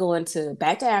expats going to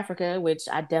back to Africa, which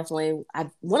I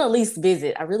want to at least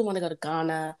visit. I really want to go to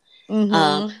Ghana.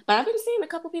 Mm-hmm. But I've been seeing a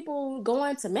couple people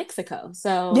going to Mexico.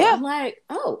 So Yeah. I'm like,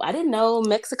 oh, I didn't know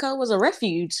Mexico was a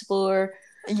refuge for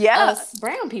Yeah. us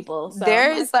brown people. So I'm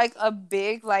There like, is like a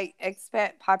big like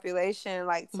expat population,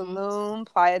 like mm-hmm, Tulum,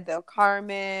 Playa del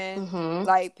Carmen. mm-hmm.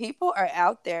 Like people are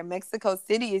out there. Mexico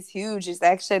City is huge. It's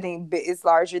actually, I think, it's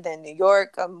larger than New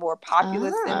York, more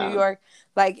populous than New Ah, York.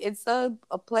 Like it's a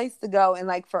place to go. And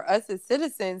like for us as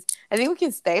citizens, I think we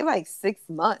can stay like 6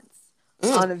 months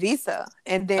mm, on a visa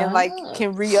and then like ah.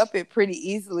 can re up it pretty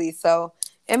easily. So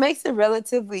it makes it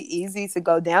relatively easy to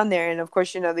go down there. And of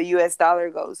course, the US dollar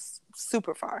goes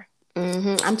super far.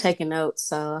 I'm taking notes,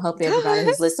 so I hope everybody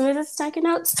who's listening is taking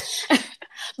notes.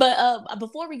 But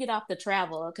before we get off the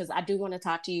travel, because I do want to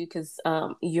talk to you, because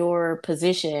your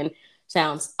position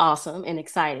sounds awesome and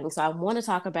exciting. So I want to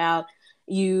talk about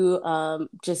you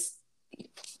just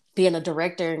being a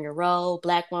director in your role,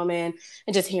 Black woman,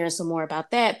 and just hearing some more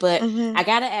about that. But Hmm. I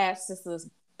gotta ask this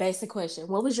basic question: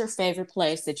 what was your favorite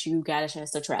place that you got a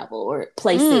chance to travel, or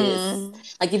places?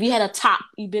 Mm. Like if you had a top,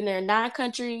 you've been there 9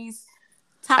 countries.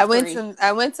 I Top went three. to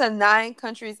I went to 9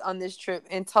 countries on this trip.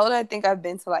 In total, I think I've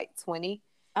been to like 20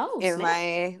 Oh, in snap.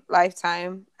 my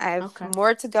lifetime. I have Okay.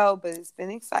 more to go, but it's been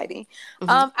exciting.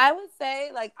 Mm-hmm. I would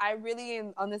say like I really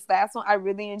on this last one, I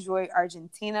really enjoyed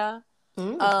Argentina.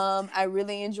 Mm. I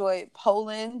really enjoyed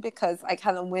Poland because I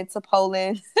kind of went to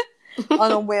Poland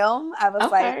on a whim. I was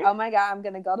like, Okay. oh my God, I'm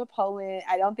going to go to Poland.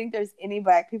 I don't think there's any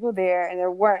black people there. And there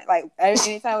weren't. Like,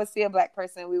 anytime I would see a black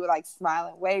person, we would like smile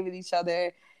and wave at each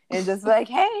other and just like,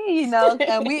 hey, and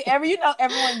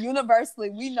everyone universally,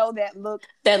 we know that look,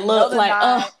 That we know look the like,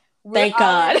 nod. oh, We're thank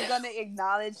God. always going to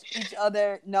acknowledge each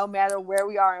other no matter where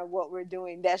we are and what we're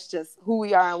doing. That's just who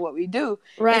we are and what we do.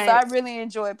 And so I Right. really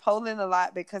enjoyed Poland a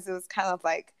lot because it was kind of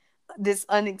like this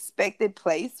unexpected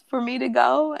place for me to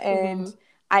go. And Mm-hmm.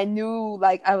 I knew,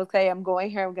 like, I would say, I'm going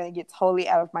here, I'm going to get totally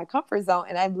out of my comfort zone.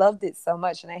 And I loved it so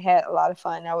much. And I had a lot of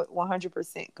fun. I would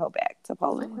 100% go back to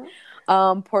Poland.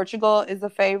 Okay. Portugal is a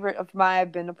favorite of mine.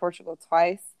 I've been to Portugal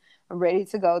twice. I'm ready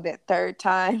to go that third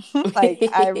time. Like,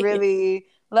 I really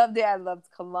loved it. I loved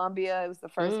Colombia. It was the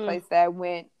first Mm. place that I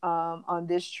went on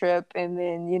this trip. And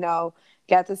then,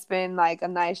 got to spend like a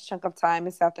nice chunk of time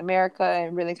in South America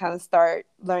and really kind of start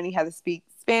learning how to speak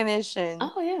Spanish. And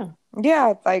Oh, yeah.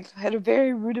 yeah, like at a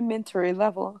very rudimentary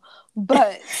level,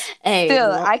 but Hey, still,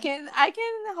 well, I can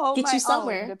hold get you my own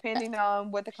somewhere. depending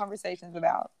on what the conversation's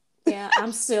about. Yeah,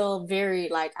 I'm still very,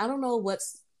 like, I don't know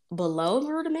what's below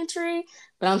rudimentary,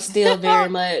 but I'm still very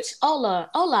much, hola,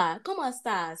 hola, ¿cómo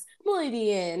estás? Muy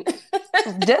bien.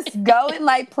 Just go and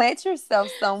like plant yourself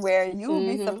somewhere. You will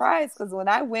be Mm-hmm. surprised because when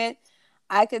I went,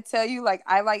 I could tell you like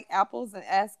I like apples and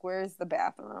ask where's the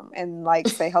bathroom and like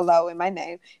say hello in my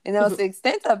name. And that was the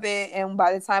extent of it. And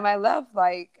by the time I left,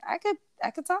 like I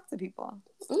could talk to people.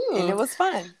 And it Mm. was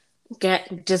fun.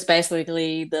 Get just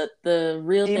basically the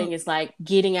real thing Em- is like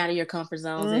getting out of your comfort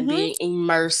zones and mm-hmm. being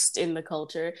immersed in the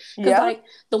culture. Because Yep. like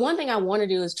the one thing I want to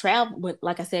do is travel, but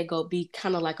like I said, go be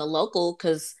kind of like a local.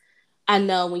 Because I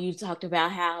know when you talked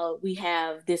about how we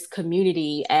have this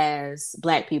community as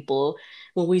Black people,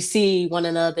 when we see one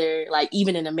another, like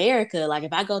even in America, like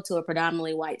if I go to a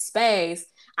predominantly white space,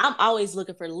 I'm always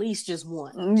looking for at least just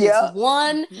Yep.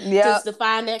 one, just Yep. to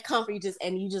find that comfort. You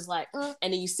just like, and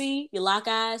then you see, you lock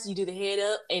eyes, you do the head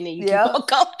up, and then you keep Yep. on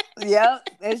going. Yep.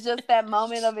 It's just that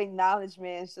moment of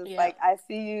acknowledgement. It's just Yeah. like I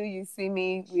see you, you see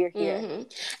me, we're here.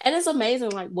 And it's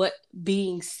amazing, like what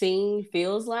being seen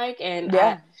feels like.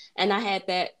 Yeah. And I had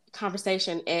that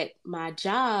conversation at my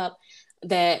job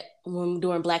that when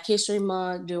during Black History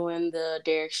Month, during the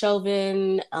Derek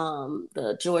Chauvin,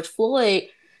 the George Floyd,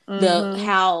 the Mm-hmm.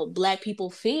 how Black people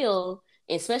feel,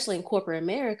 especially in corporate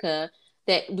America,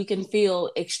 that we can feel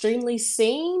extremely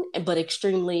seen but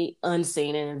extremely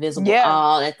unseen and invisible Yeah.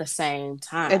 all at the same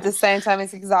At the time. same time,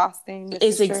 it's exhausting. This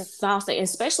It's is true. exhausting,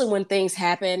 especially when things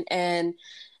happen. And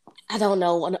I don't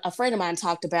know, a friend of mine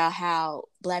talked about how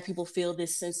Black people feel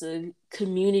this sense of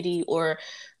community, or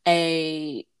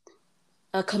a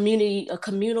a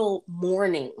communal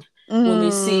mourning when we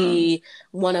Mm. see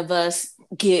one of us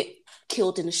get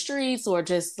killed in the streets, or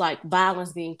just like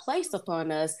violence being placed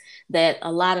upon us, that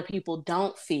a lot of people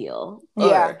don't feel.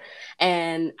 Yeah.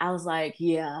 And I was like,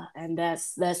 yeah, and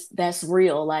that's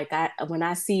real. Like I when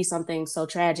I see something so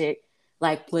tragic,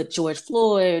 like with George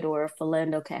Floyd or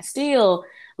Philando Castile,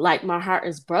 like my heart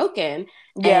is broken.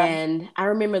 Yeah. And I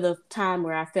remember the time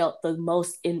where I felt the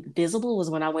most invisible was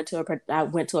when I went to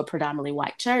a predominantly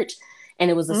white church, and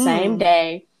it was the same Mm.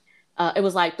 day. It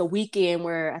was like the weekend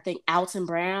where I think Alton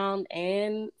Brown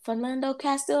and Fernando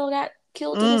Castillo got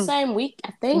killed in the Mm. same week.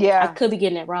 I think I Yeah. could be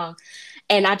getting it wrong.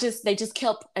 And they just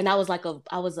kept, and I was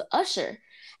an usher,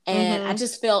 and I Mm-hmm.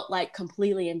 just felt like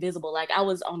completely invisible. Like I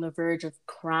was on the verge of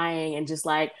crying and just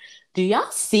like, do y'all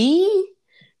see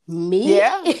me?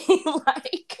 Yeah.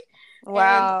 Like, and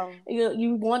Wow.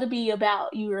 you want to be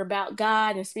about, you're about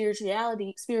God and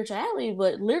spirituality,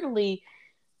 but literally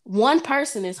one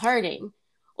person is hurting,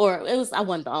 or it was, I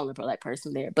wasn't the only black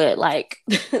person there, but like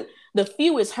the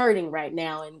few is hurting right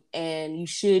now, and you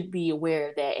should be aware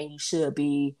of that, and you should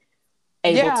be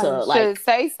able Yeah, to should like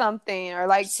say something, or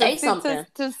like say something.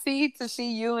 to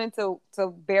see you, and to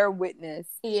bear witness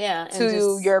Yeah, and to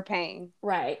just your pain.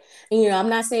 right. And, I'm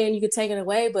not saying you could take it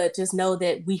away, but just know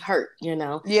that we hurt.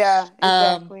 Yeah,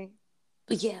 Um, exactly.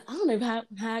 but yeah, I don't know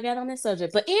how I got on that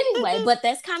subject. But anyway, but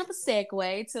that's kind of a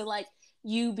segue to like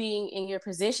you being in your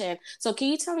position. So can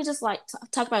you tell me just like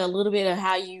talk about a little bit of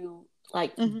how you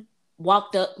like Hmm.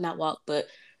 not walked, but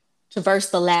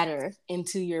traversed the ladder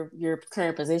into your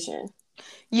current position?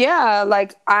 Yeah,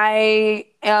 like I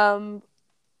am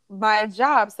my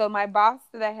job. So my boss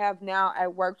that I have now, I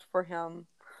worked for him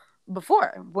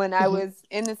before when I Mm-hmm. was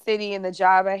in the city, and the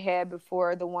job I had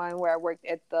before, the one where I worked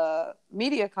at the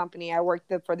media company. I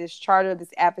worked for this charter,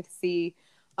 this advocacy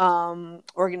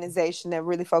organization that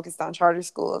really focused on charter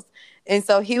schools. And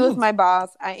so he was Mm-hmm. my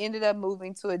boss. I ended up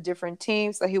moving to a different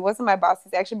team. So he wasn't my boss.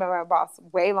 He's actually been my boss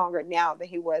way longer now than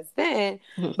he was then.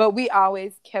 But we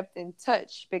always kept in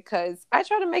touch because I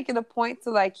try to make it a point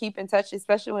to like keep in touch,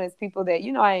 especially when it's people that,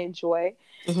 I enjoy.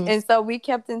 Mm-hmm. And so we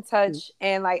kept in touch.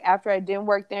 And like after I didn't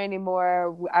work there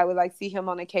anymore, I would like see him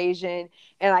on occasion.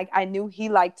 And like I knew he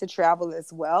liked to travel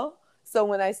as well. So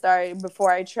when I started,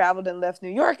 before I traveled and left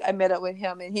New York, I met up with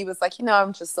him, and he was like,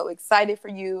 I'm just so excited for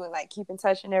you, and like keep in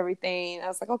touch and everything. And I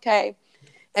was like, okay.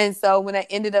 And so when I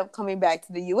ended up coming back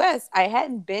to the US, I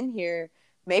hadn't been here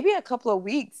maybe a couple of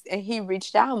weeks, and he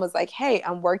reached out and was like, hey,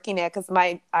 I'm working at, because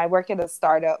I work at a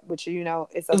startup, which is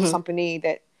a Mm-hmm. company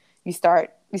that you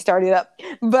start it up,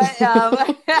 but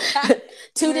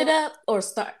Toot it up or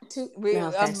start to we no,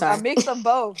 okay, a sorry. mix of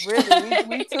both, really.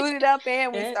 We tuned it up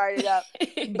and we started up.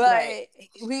 But Right.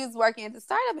 we was working at the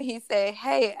startup, and he said,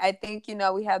 hey, I think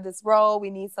we have this role, we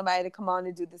need somebody to come on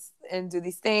and do this and do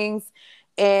these things.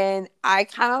 And I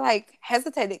kind of like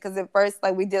hesitated, because at first,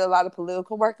 like, we did a lot of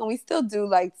political work, and we still do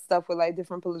like stuff with like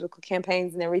different political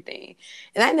campaigns and everything.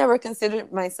 And I never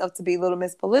considered myself to be Little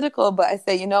Miss Political, but I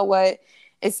said, you know what,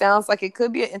 it sounds like it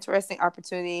could be an interesting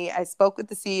opportunity. I spoke with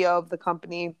the CEO of the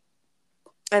company,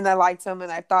 and I liked him,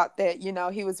 and I thought that,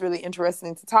 he was really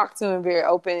interesting to talk to, and very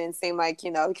open, and seemed like,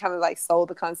 he kind of like sold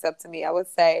the concept to me, I would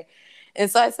say. And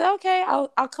so I said, okay,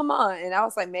 I'll come on. And I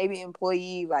was like maybe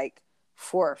employee like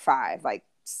 4 or 5, like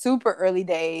super early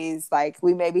days. Like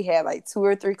we maybe had like 2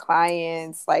 or 3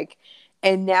 clients, like,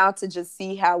 and now to just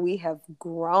see how we have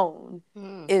grown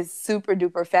Mm. is super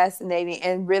duper fascinating,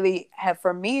 and really have,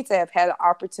 for me to have had an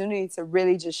opportunity to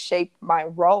really just shape my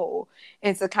role,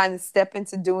 and to kind of step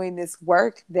into doing this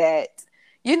work that,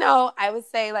 I would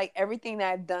say like everything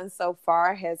that I've done so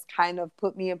far has kind of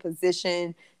put me in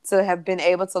position to have been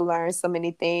able to learn so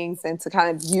many things, and to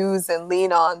kind of use and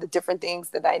lean on the different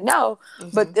things that I know. Mm-hmm.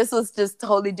 But this was just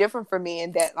totally different for me,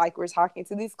 in that like we're talking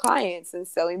to these clients and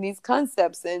selling these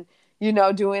concepts, and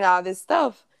doing all this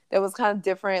stuff that was kind of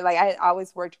different. Like I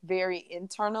always worked very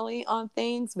internally on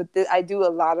things, but I do a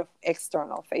lot of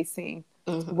external facing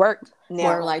Mm-hmm. work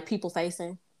More now. like people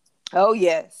facing. Oh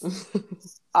yes,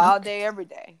 all Okay. day, every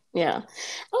day. Yeah.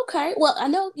 Okay. Well, I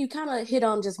know you kind of hit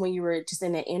on just when you were just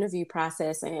in the interview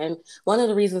process, and one of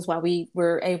the reasons why we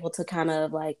were able to kind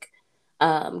of like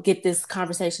get this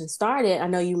conversation started. I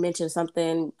know you mentioned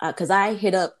something because I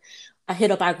hit up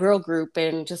our girl group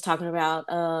and just talking about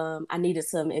I needed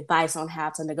some advice on how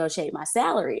to negotiate my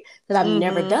salary because I've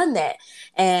never Mm-hmm. done that.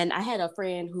 And I had a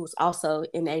friend who's also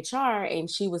in HR, and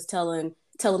she was telling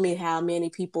me how many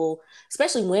people,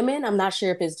 especially women, I'm not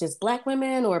sure if it's just black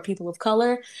women or people of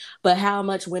color, but how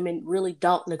much women really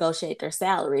don't negotiate their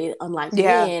salary, unlike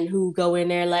Yeah. men who go in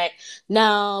there like,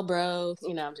 no, bro,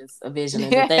 I'm just envisioning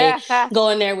that they go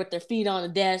in there with their feet on the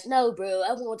desk. No, bro,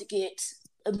 I want to get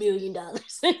 $1 million,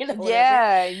 whatever.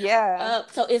 Yeah, yeah.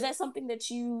 So is that something that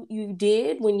you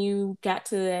did when you got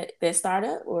to that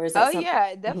startup, or is that Oh something? yeah,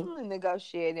 I Mm-hmm. definitely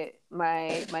negotiated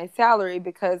my salary,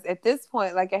 because at this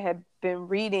point, like I had been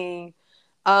reading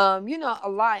a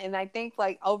lot. And I think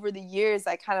like over the years,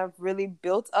 I kind of really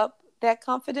built up that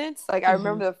confidence. Like I Mm-hmm.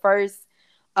 remember the first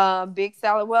big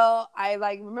salary. Well, I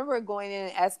like remember going in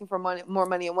and asking for more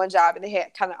money in one job, and they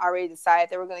had kind of already decided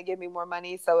they were going to give me more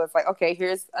money. So it's like, okay,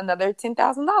 here's another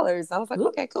 $10,000. I was like, Ooh.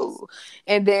 okay, cool.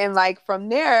 And then like from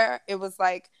there, it was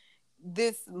like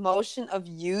this motion of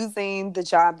using the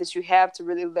job that you have to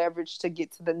really leverage to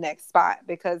get to the next spot.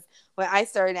 Because when I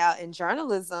started out in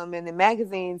journalism and in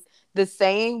magazines, the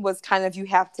saying was kind of you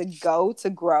have to go to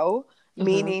grow, Mm-hmm.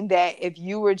 meaning that if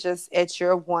you were just at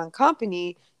your one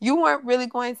company, you weren't really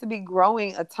going to be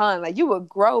growing a ton. Like you would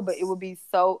grow, but it would be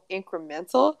so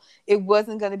incremental. It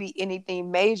wasn't going to be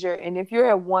anything major. And if you're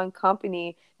at one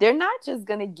company, they're not just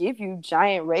going to give you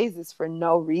giant raises for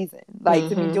no reason. Like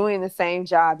to be Mm-hmm. doing the same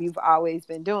job you've always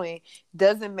been doing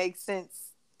doesn't make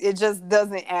sense. It just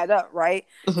doesn't add up, right?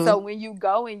 So Mm-hmm. when you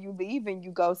go and you leave and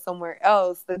you go somewhere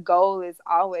else, the goal is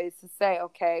always to say,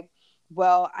 okay,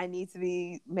 well, I need to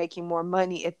be making more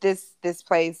money at this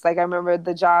place. Like I remember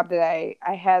the job that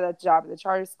I had a job at the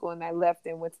charter school, and I left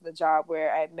and went to the job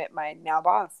where I met my now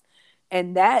boss.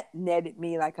 And that netted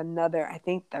me like another, I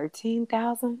think,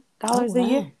 Oh $13,000 a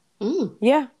year. wow. Mm,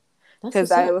 Yeah. that's Because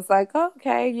what's I up. was like, oh,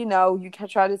 okay, you can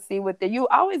try to see what you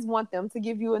always want them to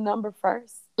give you a number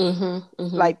first. Mm-hmm.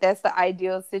 Mm-hmm. Like that's the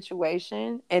ideal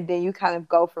situation. And then you kind of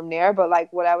go from there. But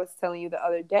like what I was telling you the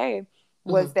other day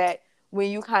was Mm-hmm. that when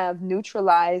you kind of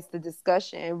neutralize the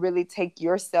discussion and really take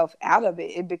yourself out of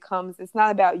it, it's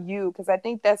not about you. Because I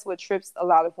think that's what trips a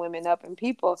lot of women up and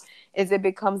people is it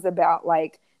becomes about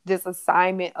like this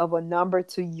assignment of a number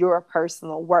to your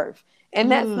personal worth. And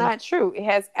that's Mm, not true. It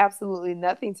has absolutely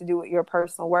nothing to do with your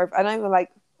personal worth. I don't even like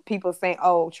people saying,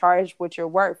 oh, charge what you're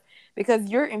worth, because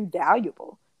you're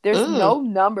invaluable. There's mm, no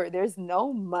number, there's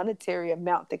no monetary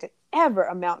amount that could ever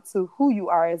amount to who you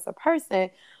are as a person.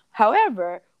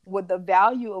 However, with the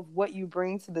value of what you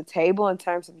bring to the table in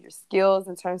terms of your skills,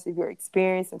 in terms of your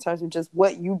experience, in terms of just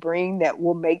what you bring that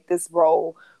will make this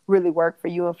role really work for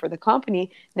you and for the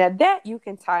company, now that you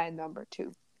can tie a number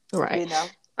to, right. you know.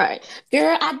 Right.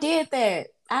 Girl, I did that.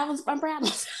 I'm proud of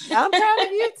myself. I'm proud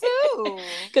of you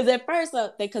too. Because at first,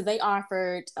 because they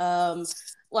offered,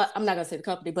 well, I'm not gonna say the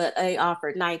company, but they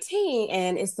offered 19,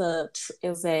 and it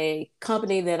was a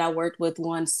company that I worked with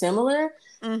one similar,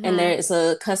 and Mm-hmm. there's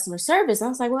a customer service. I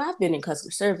was like, well, I've been in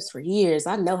customer service for years.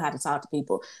 I know how to talk to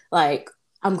people. Like,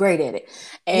 I'm great at it,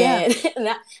 Yeah. and and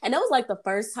that was like the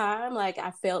first time like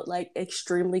I felt like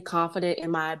extremely confident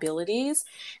in my abilities,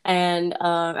 and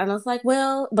I was like,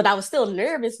 well, but I was still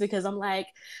nervous because I'm like,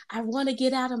 I want to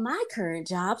get out of my current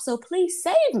job, so please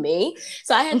save me.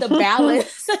 So I had to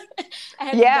balance, I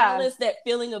had to Yeah. balance that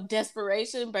feeling of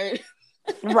desperation, but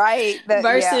Right. That yeah.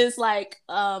 versus like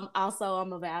also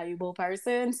I'm a valuable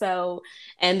person. So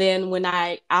and then when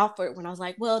I was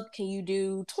like, well, can you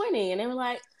do 20? And they were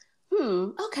like,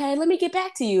 okay, let me get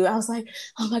back to you. I was like,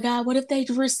 oh my God, what if they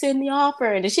rescind the offer?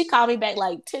 And then she called me back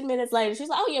like 10 minutes later. She's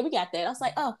like, oh yeah, we got that. I was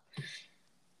like, oh,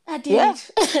 I did Yeah.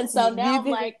 it. And so You now did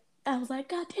it. I was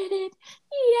like, I did it.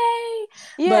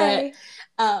 Yay. But Yay.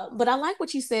 but I like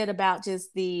what you said about just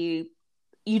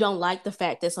you don't like the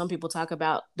fact that some people talk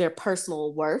about their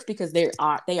personal worth because they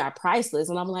are priceless.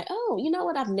 And I'm like, oh, you know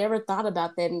what? I've never thought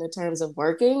about that in the terms of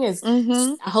working. Is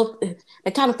Mm-hmm. I hope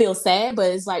it kind of feels sad,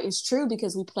 but it's like it's true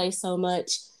because we place so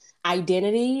much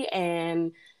identity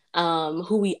and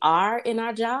who we are in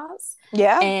our jobs.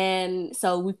 Yeah. And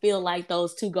so we feel like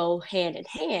those two go hand in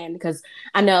hand because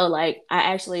I know, like, I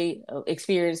actually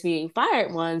experienced being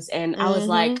fired once, and I was Mm-hmm.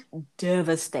 like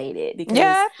devastated because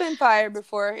Yeah, I've been fired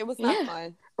before. It was not yeah,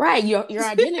 fun. right. Your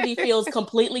identity feels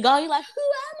completely gone. You're like, who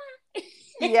am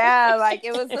Yeah, like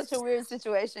it was I? such a weird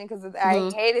situation because I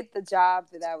Mm-hmm. hated the job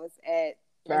that I was at,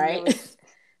 and it Right. was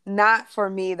not for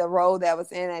me the role that I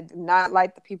was in. I did not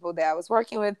like the people that I was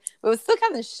working with. But it was still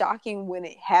kind of shocking when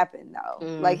it happened, though.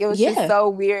 Like it was just Yeah. so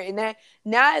weird. And then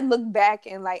now I look back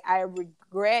and like I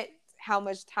regret how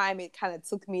much time it kind of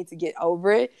took me to get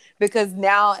over it, because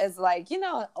now as like an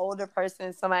older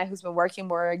person, somebody who's been working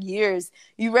more years,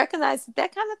 you recognize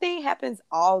that kind of thing happens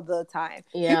all the time.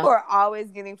 Yeah. People are always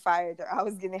getting fired, they're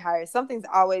always getting hired, something's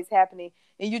always happening,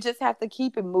 and you just have to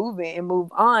keep it moving and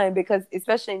move on, because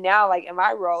especially now, like in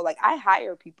my role, like I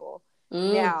hire people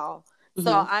now,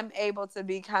 so Mm-hmm. I'm able to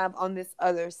be kind of on this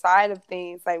other side of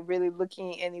things, like really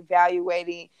looking and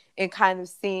evaluating and kind of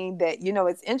seeing that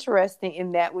it's interesting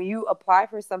in that when you apply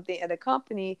for something at a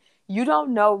company, you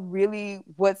don't know really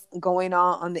what's going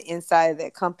on the inside of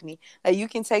that company. Like you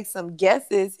can take some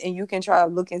guesses and you can try to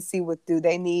look and see what do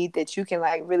they need that you can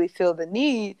like really feel the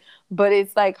need, but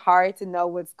it's like hard to know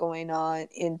what's going on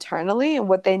internally and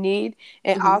what they need.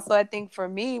 And Mm-hmm. also I think for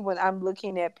me, when I'm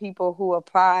looking at people who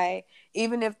apply,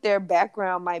 even if their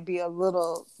background might be a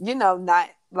little, not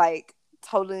like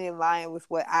totally in line with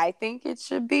what I think it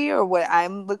should be or what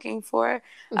I'm looking for,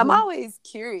 I'm Mm-hmm. always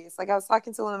curious. Like I was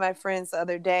talking to one of my friends the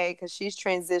other day because she's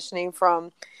transitioning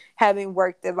from having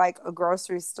worked at like a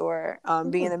grocery store,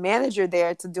 being a manager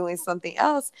there, to doing something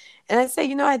else. And I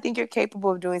say, I think you're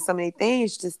capable of doing so many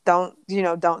things. Just don't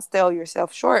sell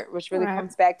yourself short, which really Right.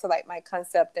 comes back to like my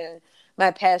concept and my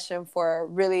passion for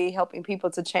really helping people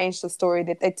to change the story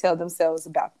that they tell themselves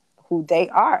about who they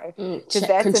are. Because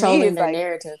that to me Controlling is their like,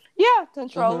 narrative. yeah,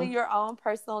 controlling Mm-hmm. your own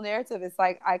personal narrative. It's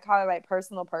like I call it like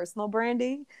personal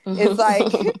branding. It's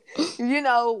like Mm-hmm.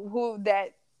 who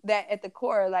that at the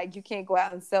core, like you can't go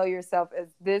out and sell yourself as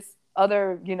this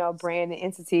other brand and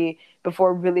entity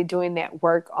before really doing that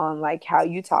work on like how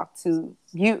you talk to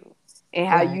you and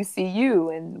how Right. you see you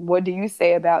and what do you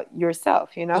say about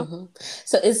yourself. Mm-hmm.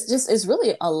 So it's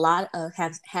really a lot of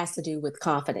has to do with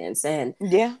confidence, and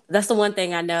Yeah. that's the one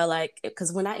thing I know. Like,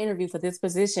 because when I interviewed for this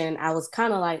position, I was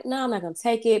kind of like, no, I'm not going to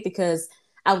take it because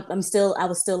I was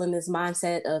still in this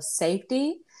mindset of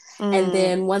safety. And Mm.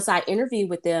 then once I interviewed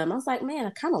with them, I was like, man, I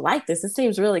kind of like this. It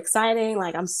seems really exciting.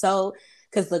 Like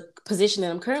because the position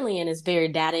that I'm currently in is very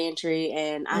data entry,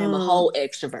 and I am a whole Mm.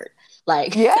 extrovert.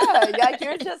 Like, Yeah, like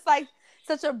you're just like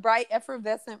such a bright,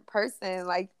 effervescent person.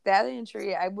 Like that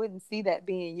entry, I wouldn't see that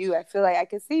being you. I feel like I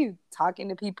could see you talking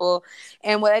to people.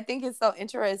 And what I think is so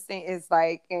interesting is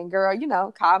like, and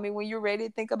girl, call me when you're ready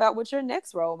to think about what your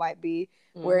next role might be.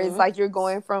 Where it's mm-hmm, like you're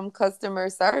going from customer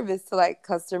service to like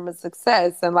customer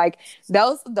success. And like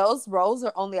those roles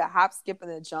are only a hop, skip, and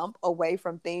a jump away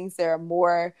from things that are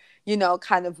more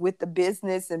kind of with the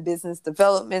business and business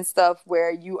development stuff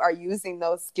where you are using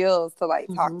those skills to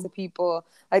like talk mm-hmm. to people.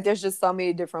 Like there's just so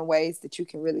many different ways that you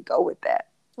can really go with that.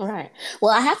 All right.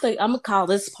 Well, I'm gonna call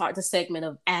this part the segment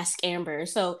of Ask Amber.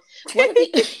 So, what would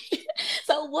be,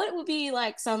 so what would be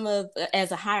like some of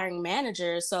as a hiring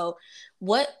manager? So,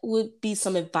 what would be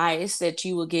some advice that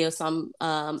you would give some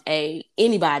a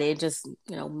anybody, just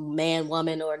man,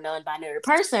 woman, or non-binary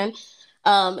person,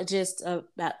 just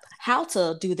about how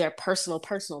to do their personal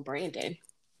branding?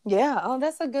 Yeah, oh,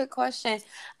 that's a good question.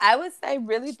 I would say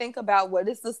really think about what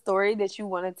is the story that you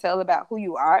want to tell about who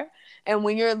you are. And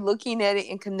when you're looking at it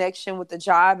in connection with the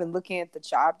job and looking at the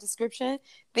job description,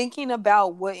 thinking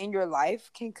about what in your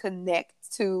life can connect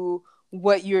to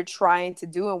what you're trying to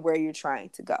do and where you're trying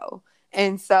to go.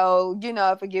 And so,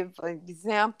 if I give an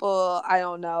example, I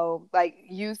don't know, like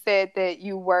you said that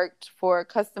you worked for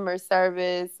customer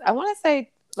service. I want to say,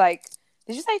 like,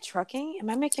 did you say trucking? Am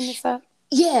I making this up?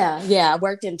 Yeah. I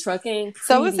worked in trucking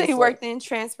So we say you previously. worked in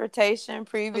transportation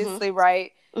Mm-hmm. previously,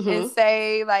 right? And Mm-hmm.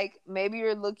 say like maybe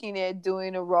you're looking at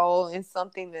doing a role in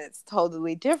something that's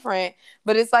totally different,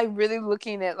 but it's like really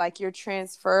looking at like your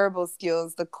transferable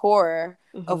skills, the core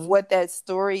of Mm-hmm. what that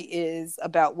story is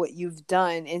about what you've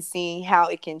done and seeing how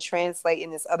it can translate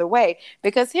in this other way.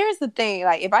 Because here's the thing,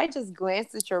 like if I just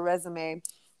glanced at your resume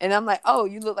and I'm like, oh,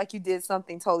 you look like you did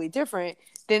something totally different,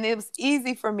 then it was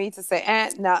easy for me to say,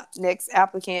 not next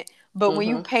applicant. But when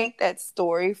you Mm-hmm. paint that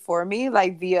story for me,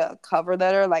 like via a cover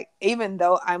letter, like even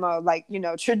though I'm a like,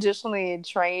 traditionally and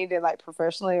trained and like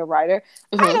professionally a writer,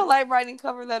 I Mm-hmm. don't like writing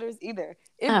cover letters either.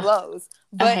 It Oh, blows.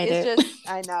 I But hate it's it. just,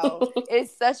 I know,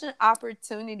 it's such an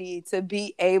opportunity to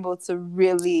be able to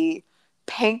really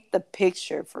paint the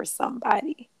picture for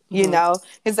somebody, Mm-hmm.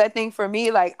 Because I think for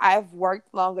me, like I've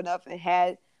worked long enough and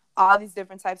had all these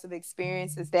different types of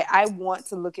experiences that I want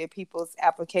to look at people's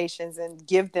applications and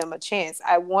give them a chance.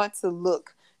 I want to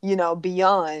look,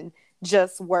 beyond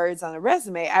just words on a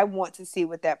resume. I want to see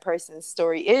what that person's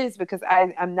story is because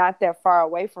I'm not that far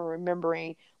away from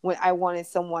remembering when I wanted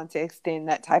someone to extend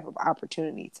that type of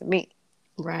opportunity to me.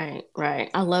 Right.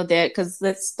 I love that because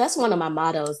that's one of my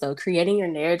mottos though, creating your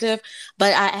narrative.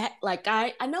 But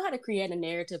I know how to create a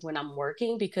narrative when I'm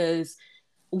working because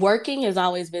working has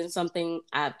always been something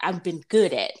I've been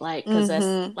good at. Like because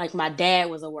that's Mm-hmm. like my dad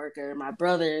was a worker, my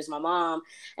brothers, my mom,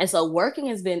 and so working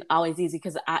has been always easy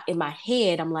because I in my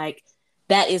head I'm like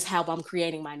that is how I'm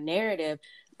creating my narrative.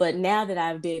 But now that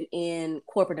I've been in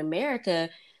corporate America,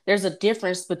 there's a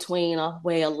difference between a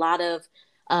way a lot of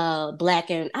black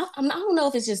and I don't know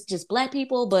if it's just black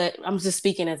people, but I'm just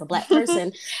speaking as a black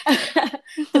person because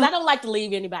I don't like to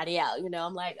leave anybody out.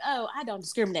 I'm like, oh, I don't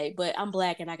discriminate, but I'm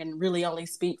black and I can really only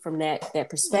speak from that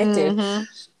perspective. Mm-hmm.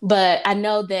 But I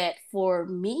know that for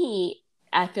me,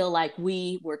 I feel like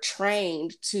we were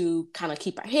trained to kind of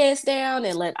keep our heads down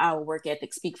and let our work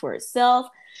ethic speak for itself.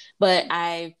 But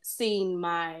I've seen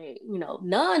my,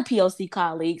 non-POC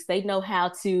colleagues, they know how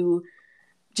to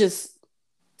just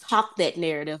talk that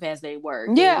narrative as they work,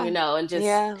 and Yeah. and just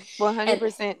Yeah. and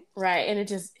 100%. right, and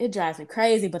it drives me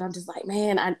crazy. But I'm just like,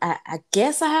 man, I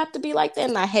guess I have to be like that,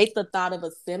 and I hate the thought of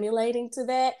assimilating to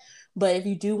that. But if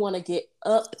you do want to get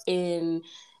up in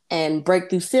and break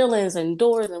through ceilings and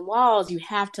doors and walls, you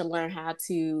have to learn how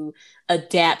to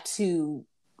adapt to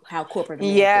how corporate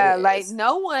America Yeah, like is.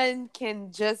 no one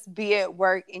can just be at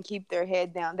work and keep their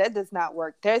head down. That does not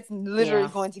work. That's literally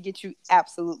Yeah. going to get you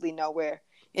absolutely nowhere.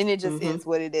 And it just Mm-hmm. is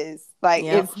what it is. Like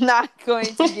Yep. it's not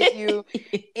going to get you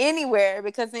anywhere,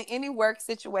 because in any work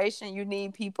situation you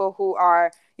need people who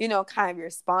are, kind of your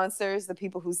sponsors, the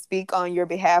people who speak on your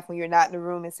behalf when you're not in the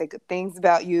room and say good things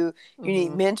about you. You need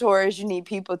Mm-hmm. mentors, you need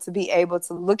people to be able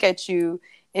to look at you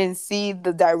and see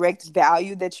the direct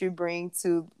value that you bring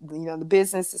to, the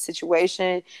business, the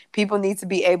situation. People need to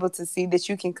be able to see that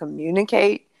you can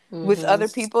communicate with Mm-hmm. other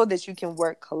people, that you can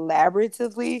work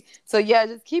collaboratively. So yeah,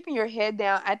 just keeping your head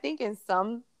down. I think in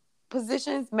some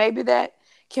positions maybe that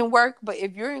can work, but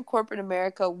if you're in corporate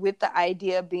America with the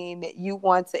idea being that you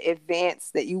want to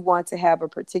advance, that you want to have a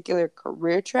particular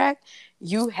career track,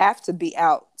 you have to be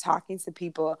out talking to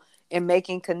people and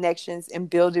making connections and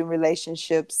building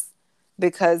relationships,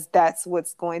 because that's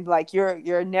what's going, like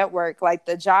your network, like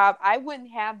the job. I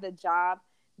wouldn't have the job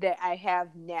that I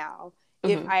have now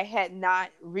if Mm-hmm. I had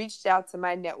not reached out to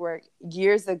my network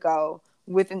years ago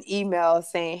with an email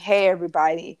saying, hey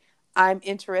everybody, I'm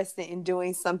interested in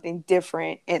doing something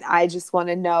different, and I just want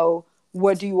to know,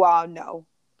 what do you all know?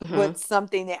 Mm-hmm. What's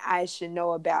something that I should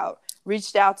know about?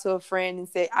 Reached out to a friend and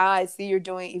said, I see you're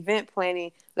doing event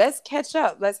planning. Let's catch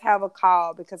up. Let's have a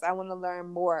call because I want to learn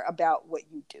more about what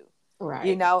you do. Right.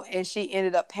 And she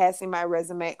ended up passing my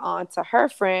resume on to her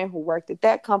friend who worked at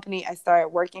that company. I started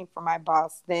working for my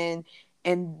boss then,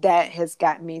 and that has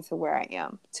gotten me to where I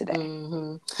am today.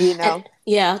 Mm-hmm. You And know?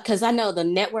 yeah, because I know the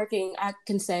networking, I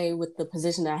can say with the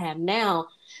position that I have now,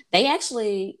 they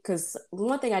actually, because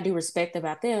one thing I do respect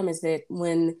about them is that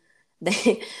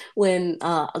they, when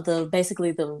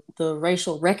the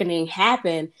racial reckoning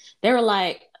happened, they were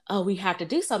like, oh, we have to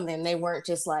do something. They weren't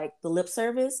just like the lip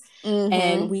service. And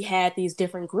Mm-hmm. we had these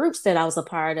different groups that I was a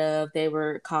part of. They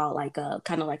were called like a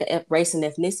kind of like a race and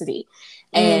ethnicity.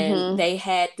 And Mm-hmm. they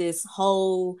had this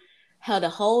whole held a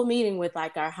whole meeting with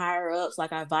like our higher ups,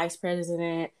 like our vice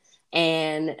president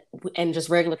and just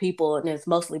regular people, and it's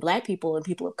mostly Black people and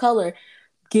people of color,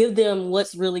 give them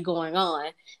what's really going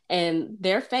on. And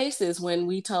their faces when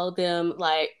we told them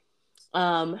like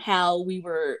how we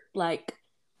were like,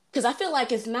 because I feel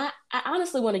like it's not, I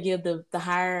honestly want to give the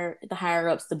higher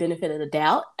ups the benefit of the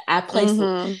doubt. I place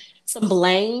Mm-hmm. some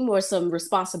blame or some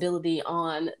responsibility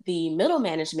on the middle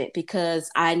management, because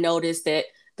I noticed that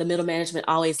the middle management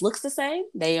always looks the same.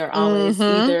 They are always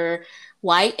Mm-hmm. either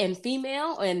white and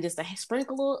female and just a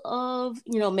sprinkle of,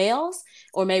 males,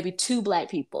 or maybe two Black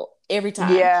people every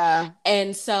time. Yeah.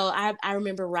 And so I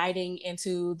remember writing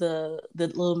into the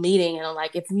little meeting, and I'm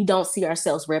like, if we don't see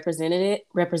ourselves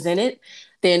represented,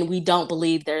 then we don't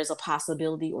believe there's a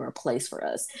possibility or a place for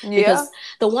us. Yeah. Because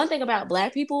the one thing about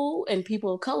Black people and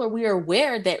people of color, we are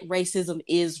aware that racism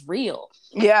is real,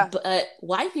 Yeah. but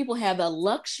white people have the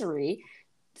luxury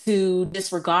to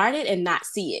disregard it and not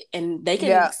see it. And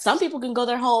Yeah. some people can go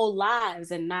their whole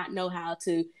lives and not know how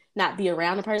to not be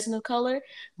around a person of color.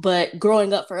 But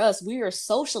growing up for us, we are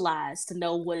socialized to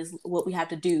know what we have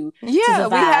to do to Yeah, we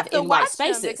survive have to in white watch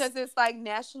them spaces. because it's like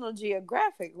National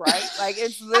Geographic, right? Like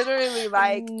it's literally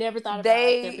I like never thought about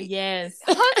that, but they yes.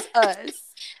 hunt us.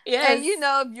 And Yes.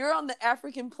 if you're on the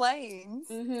African plains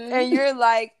and Mm-hmm. you're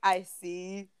like, I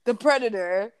see the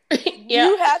predator, Yeah.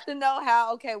 you have to know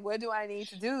how, okay, what do I need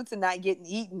to do to not get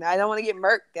eaten? I don't want to get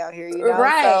murked out here,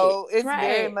 Right. So it's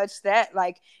very Right. much that,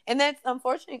 like, and that's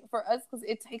unfortunate for us because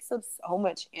it takes up so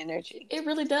much energy. It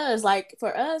really does. Like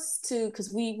for us to,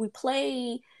 because we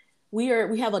play, we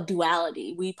have a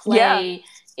duality. We Yeah. play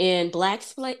in Black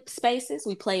spaces,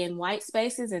 we play in white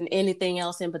spaces, and anything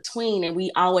else in between. And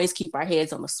we always keep our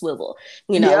heads on a swivel.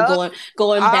 Yep.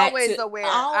 Going back Always to aware. I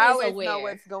always always know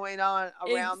aware. what's going on Ex-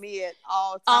 around me at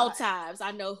all all times. times.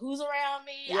 I know who's around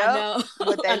me. I Yep. know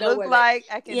What I they know look where they. like.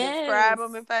 I can describe Yes.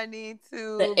 them if I need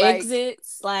to. The Like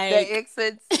exits, the like.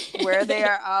 exits, where they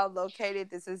are all located.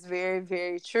 This is very,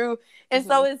 very true. And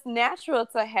so Mhm. it's natural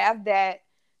to have that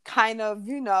kind of,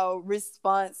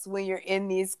 response when you're in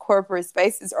these corporate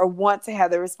spaces, or want to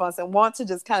have the response and want to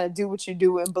just kind of do what you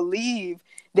do and believe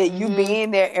that you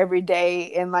being there every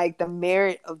day and like the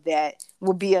merit of that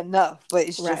will be enough. But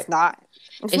it's just not.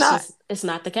 It's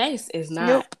not the case. It's not.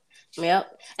 Yep.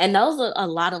 Yep. And those are a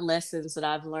lot of lessons that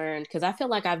I've learned, because I feel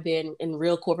like I've been in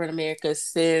real corporate America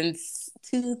since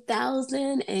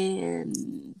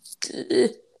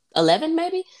 2011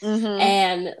 maybe.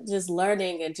 And just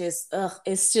learning and just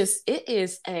it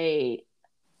is a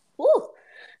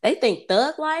they think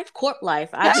thug life, corp life.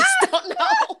 I just don't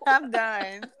know. I'm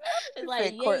done. It's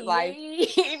like court life.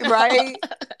 Right?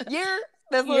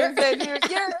 That's what it said.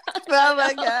 Oh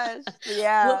my gosh.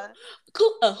 Yeah.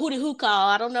 Hootie hoo call.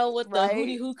 I don't know what the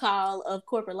hootie hoo call of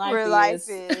corporate life is.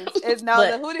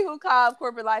 The hootie hoo call of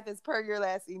corporate life is per your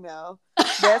last email.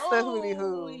 That's the hootie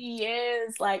hoo.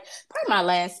 Yes, like per my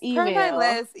last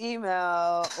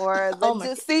email. Or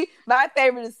just see. My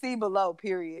favorite is see below.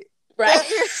 Period. Right.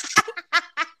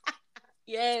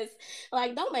 Yes,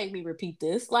 like don't make me repeat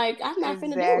this. Like I'm not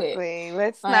finna do it.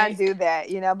 Let's not do that,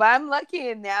 But I'm lucky,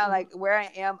 and now, like where I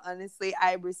am, honestly,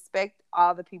 I respect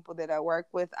all the people that I work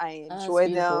with. I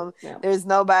enjoy them. Yeah. There's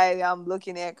nobody I'm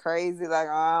looking at crazy, like,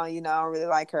 oh, I don't really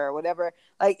like her or whatever.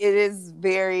 Like it is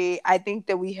I think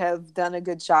that we have done a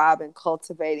good job in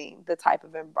cultivating the type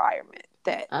of environment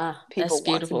that people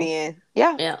want to be in.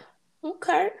 Yeah. Yeah.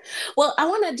 Okay. Well, I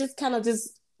want to just kind of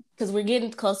because we're getting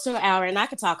close to an hour, and I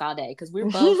could talk all day because we're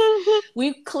both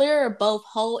we clear both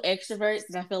whole extroverts,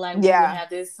 and I feel like we would have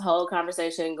this whole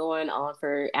conversation going on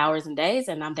for hours and days,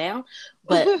 and I'm down,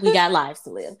 but we got lives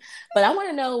to live. But I want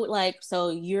to know, like, so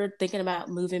you're thinking about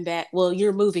moving back? Well,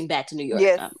 you're moving back to New York.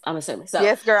 Yes, I'm assuming. So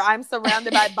yes, girl, I'm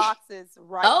surrounded by boxes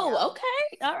right now.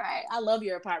 Okay, all right. I love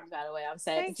your apartment, by the way. I'm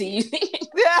sad to see you.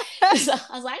 So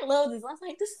I was like, I love this. I was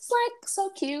like, this is like so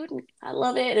cute. I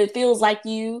love it. It feels like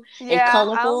you and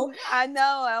colorful. I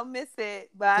know I'll miss it,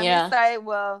 but I'm excited.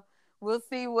 Well, we'll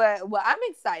see I'm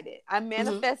excited. I'm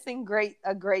manifesting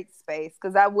a great space,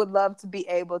 because I would love to be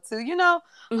able to,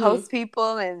 host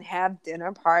people and have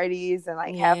dinner parties and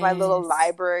like have my little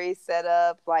library set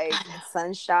up, like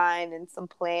sunshine and some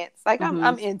plants. Like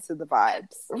I'm into the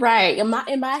vibes. Right. In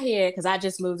my head, because I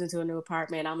just moved into a new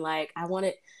apartment, I'm like,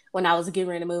 when I was getting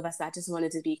ready to move, I said, I just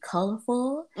wanted to be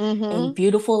colorful and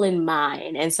beautiful in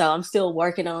mine. And so I'm still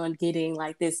working on getting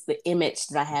like the image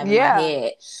that I have in my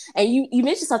head. And you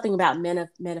mentioned something about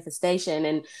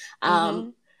manifestation,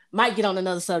 and might get on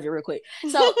another subject real quick.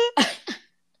 So,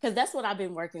 because that's what I've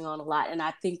been working on a lot. And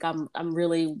I think I'm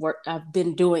really I've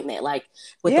been doing that, like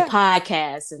with the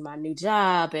podcast and my new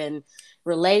job and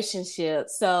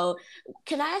relationships. So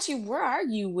can I ask you, where are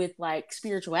you with like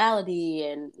spirituality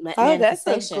and manifestation?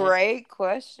 That's a great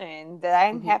question that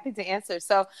I'm happy to answer.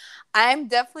 So I'm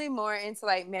definitely more into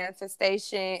like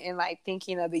manifestation and like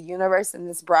thinking of the universe in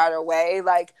this broader way.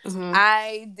 Like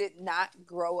I did not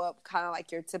grow up kind of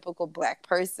like your typical Black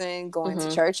person going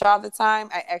to church all the time.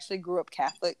 I actually grew up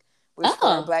Catholic, which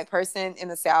for a Black person in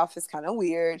the South is kind of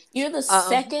weird. You're the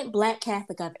second Black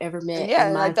Catholic I've ever met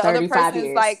in my like the 35 other person years.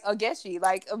 Is like Ogechi.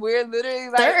 Like we're literally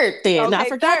like third then. I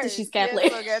forgot that she's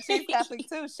Catholic. Yes, she's Catholic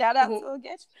too. Shout out to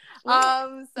Ogechi.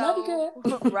 Love you, girl.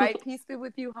 Right, peace be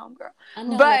with you, homegirl. I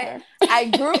know, but I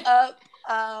grew up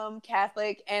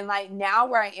Catholic, and like now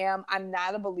where I am, I'm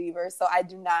not a believer, so I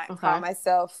do not call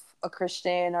myself a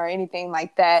Christian or anything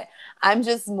like that. I'm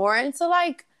just more into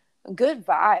like good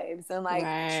vibes and like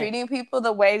treating people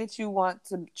the way that you want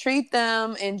to treat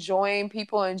them, enjoying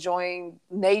people, enjoying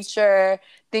nature,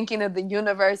 thinking of the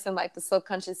universe and like the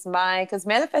subconscious mind. Because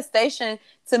manifestation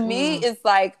to me is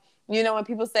like, when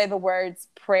people say the words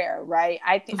prayer, right?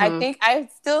 I think I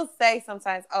still say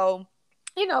sometimes,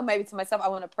 maybe to myself, I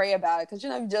want to pray about it, because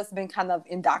you've just been kind of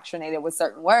indoctrinated with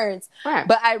certain words. Right.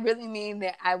 But I really mean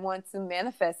that I want to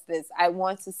manifest this. I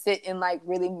want to sit and like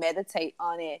really meditate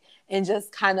on it and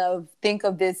just kind of think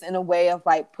of this in a way of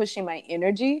like pushing my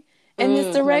energy in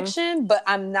this direction. But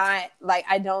I'm not like,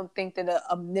 I don't think that an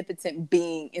omnipotent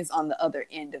being is on the other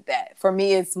end of that. For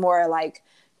me, it's more like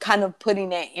kind of putting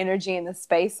that energy in the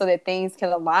space so that things can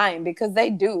align, because they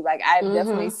do. Like I've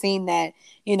definitely seen that,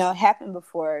 happen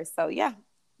before. So yeah,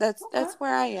 that's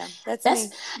where I am. That's me.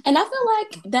 And I feel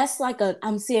like that's like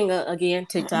I'm seeing again,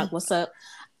 TikTok, what's up?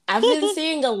 I've been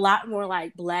seeing a lot more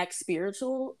like Black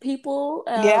spiritual people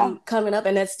coming up,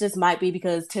 and that's just might be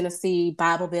because Tennessee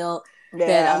Bible Belt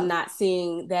that I'm not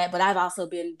seeing that. But I've also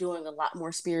been doing a lot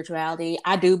more spirituality.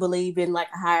 I do believe in like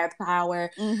a higher power,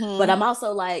 but I'm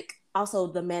also like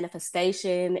the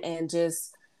manifestation and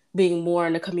just being more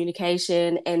in the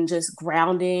communication and just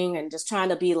grounding and just trying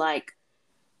to be like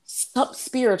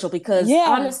spiritual, because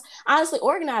Yeah. honestly,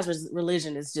 organized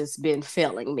religion has just been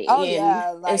failing Oh me, and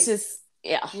yeah, it's like just,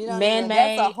 yeah, you don't even. That's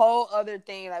a man-made. whole other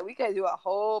thing. Like we could do a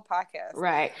whole podcast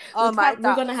Right. on my We're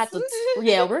gonna thoughts. have to,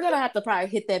 yeah, we're gonna have to probably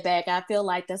hit that back. I feel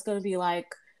like that's gonna be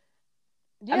like,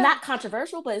 Yeah. not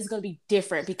controversial, but it's gonna be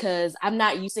different because I'm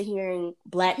not used to hearing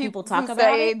Black people People who talk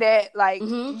about say it. that, like,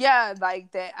 Mm-hmm. yeah,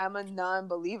 like that I'm a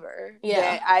non-believer, Yeah.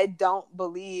 that I don't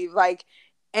believe, like,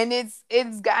 and it's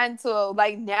gotten to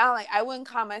like now, like I wouldn't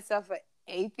call myself an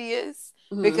atheist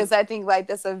Mm-hmm. because I think like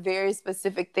that's a very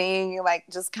specific thing, like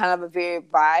just kind of a very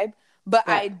vibe. But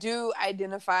Right. I do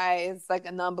identify as like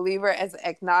a non-believer, as an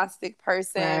agnostic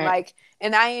person, Right. like,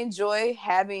 and I enjoy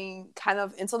having kind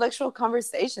of intellectual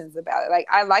conversations about it. Like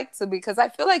I like to, because I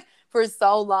feel like for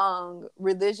so long,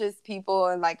 religious people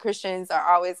and like Christians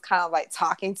are always kind of like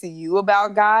talking to you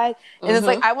about God. And it's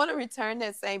like, Mm-hmm. I want to return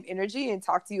that same energy and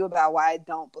talk to you about why I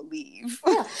don't believe.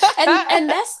 Yeah,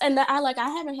 I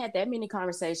haven't had that many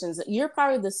conversations. You're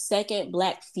probably the second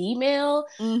Black female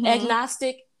Mm-hmm.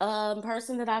 agnostic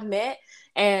person that I've met,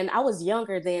 and I was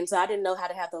younger then, so I didn't know how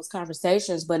to have those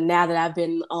conversations. But now that I've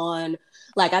been on,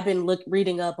 like I've been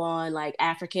reading up on like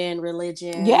African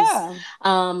religions, Yeah.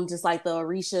 just like the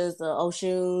Orishas, the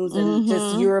Oshuns, and just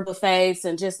Mm-hmm. Yoruba faiths,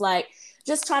 and just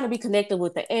trying to be connected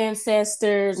with the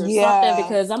ancestors or something, Yeah.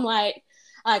 because I'm like,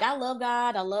 I love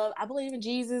God, I believe in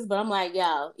Jesus, but I'm like,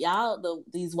 y'all,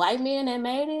 these white men that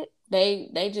made it,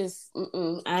 they just,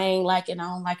 I don't like it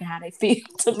how they feel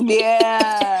to me.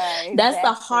 Yeah, That's the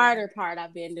exactly. harder part.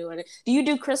 I've been doing it. Do you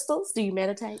do crystals? Do you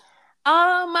meditate?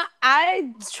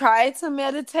 I try to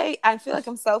meditate. I feel like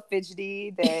I'm so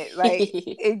fidgety that like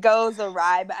it goes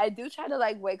awry, but I do try to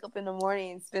like wake up in the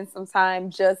morning and spend some time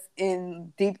just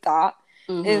in deep thought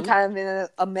and Mm-hmm. kind of in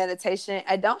a meditation.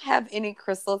 I don't have any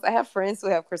crystals. I have friends who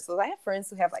have crystals. I have friends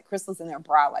who have like crystals in their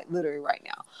bra, like literally right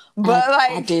now. But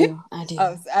I like, do. I do.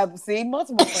 I've seen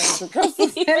multiple friends with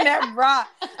crystals in their bra.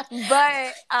 But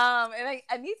and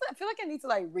I feel like I need to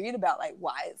like read about like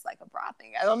why it's like a bra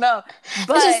thing. I don't know.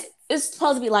 But It's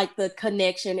supposed to be like the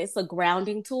connection. It's a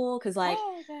grounding tool, because like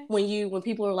oh, okay. when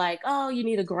people are like, oh, you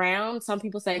need a ground, some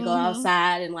people say go Mm-hmm.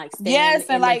 outside and like stand Yes,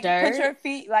 and in the like put dirt. your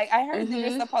feet. Like I heard that you're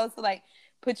Mm-hmm. supposed to like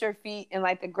put your feet in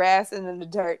like the grass and in the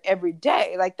dirt every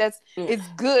day. Like that's Yeah. it's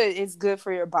good. It's good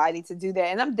for your body to do that.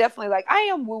 And I'm definitely like I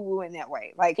am woo woo in that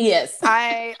way. Like Yes.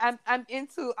 I'm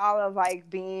into all of like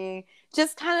being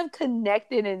just kind of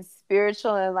connected and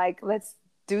spiritual, and like let's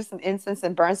do some incense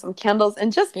and burn some candles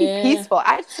and just be Yeah. peaceful.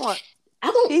 I just want I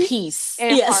want peace peace.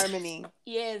 and Yes. harmony.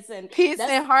 Yes, and Peace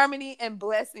that's and harmony and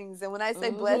blessings. And when I say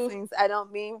mm-hmm. blessings, I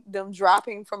don't mean them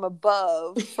dropping from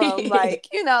above, from like,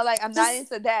 like I'm not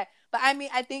Just into that. But I mean,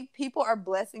 I think people are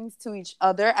blessings to each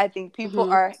other. I think people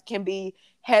mm-hmm. can be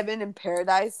heaven and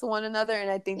paradise to one another.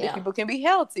 And I think that Yeah. people can be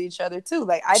hell to each other too.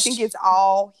 Like, I think it's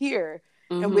all here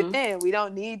and Mm-hmm. within. We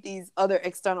don't need these other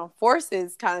external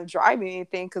forces kind of driving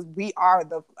anything, because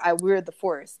we're the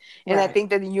force. And I Right. think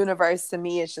that the universe to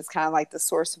me is just kind of like the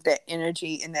source of that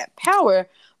energy and that power.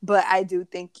 But I do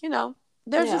think,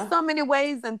 there's just Yeah. so many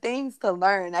ways and things to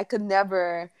learn. I could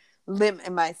never limit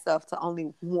myself to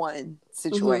only one Mm-hmm.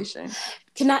 situation.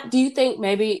 Do you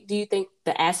think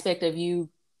the aspect of you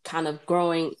kind of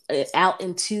growing out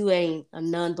into a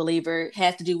non-believer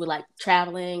has to do with like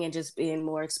traveling and just being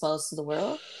more exposed to the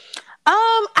world?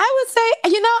 I would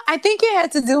say, I think it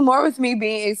had to do more with me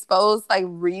being exposed, like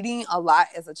reading a lot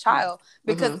as a child,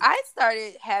 because Mm-hmm. I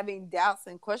started having doubts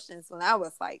and questions when I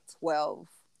was like 12,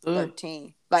 Mm.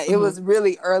 13. Like it Mm-hmm. was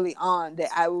really early on that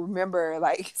I remember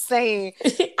like saying,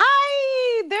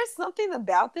 there's something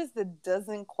about this that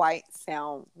doesn't quite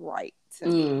sound right to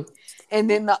me. Mm. And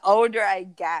then the older I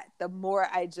got, the more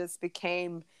I just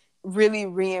became really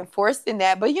reinforced in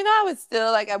that. But I was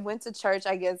still like, I went to church,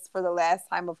 I guess, for the last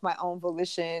time of my own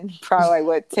volition, probably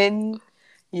like 10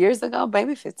 years ago,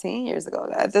 maybe 15 years ago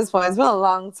at this point. It's been a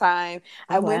long time.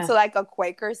 Oh I went to wow. like a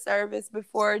Quaker service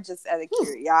before, just out of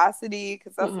curiosity,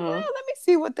 because I was like, Mm-hmm. let me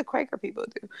see what the Quaker people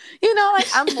do. Like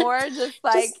I'm more just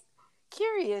like Just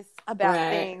curious about right.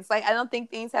 things. Like I don't think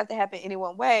things have to happen any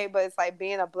one way, but it's like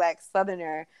being a Black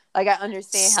Southerner, like I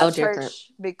understand how So different.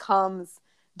 church becomes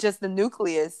just the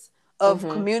nucleus of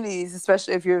Mm-hmm. communities,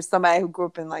 especially if you're somebody who grew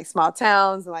up in like small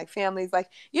towns and like families.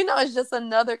 Like, it's just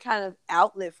another kind of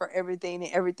outlet for everything,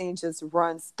 and everything just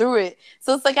runs through it.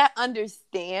 So it's like I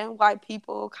understand why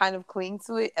people kind of cling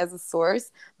to it as a source,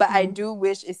 but I Mm-hmm. do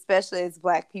wish, especially as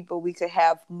Black people, we could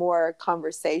have more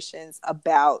conversations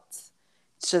about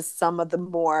just some of the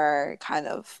more kind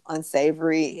of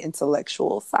unsavory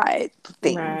intellectual side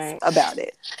things Right. about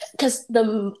it. Because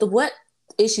the what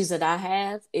issues that I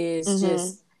have is Mm-hmm.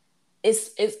 just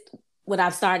it's what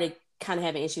I've started kind of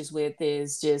having issues with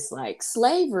is just like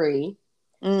slavery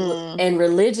Mm. and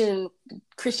religion.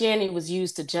 Christianity was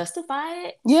used to justify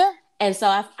it. Yeah. And so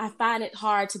I find it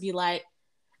hard to be like,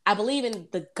 I believe in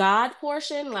the God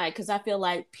portion, like, because I feel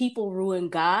like people ruin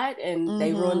God and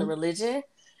they ruin the Mm-hmm. religion.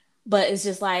 But it's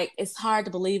just like, it's hard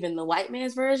to believe in the white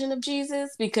man's version of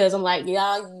Jesus because I'm like,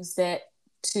 y'all use that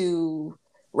to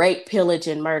rape, pillage,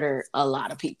 and murder a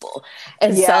lot of people.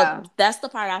 And so Yeah. that's the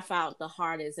part I found the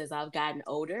hardest as I've gotten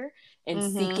older and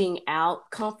Mm-hmm. seeking out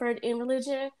comfort in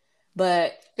religion.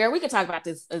 But girl, we could talk about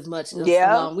this as much as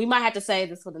Yeah. alone. We might have to say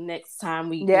this for the next time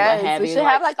we what Yes, have we you. should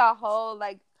have Like, like a whole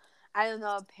like I don't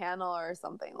know, a panel or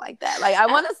something like that. Like I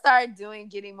want to start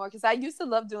getting more because I used to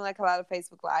love doing like a lot of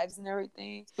Facebook lives and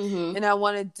everything, mm-hmm. and I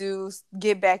want to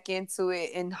get back into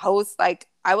it and host like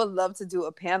I would love to do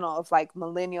a panel of like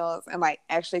millennials and like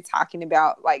actually talking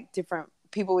about like different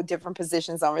people with different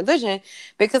positions on religion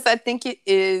because I think it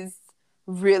is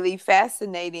really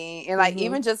fascinating and like Mm-hmm.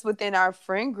 even just within our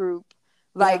friend group,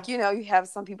 Yeah. like you have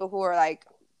some people who are like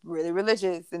really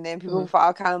religious and then people who Mm-hmm.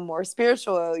 fall kind of more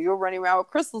spiritual. You're running around with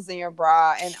crystals in your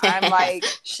bra and I'm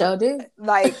Sure do.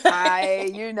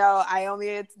 I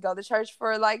only go to church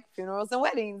for like funerals and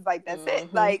weddings, like that's it,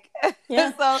 Mm-hmm. like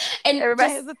Yeah. so And everybody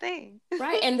just has a thing.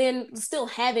 right. And then still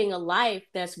having a life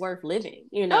that's worth living,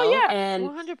 Oh yeah, and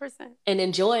 100%.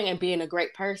 enjoying and being a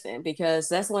great person, because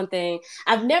that's one thing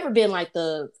I've never been like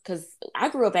because I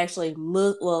grew up actually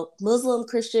Muslim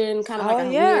Christian, kind of like Oh a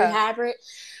weird yeah. hybrid,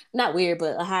 not weird,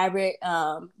 but a hybrid.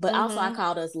 But also I Mm-hmm.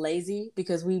 called us lazy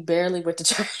because we barely went to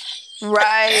church.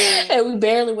 Right. And we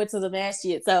barely went to the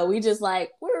masjid, so we just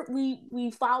like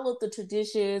we followed the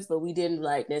traditions, but we didn't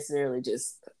like necessarily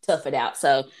just tough it out.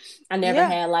 So I never Yeah.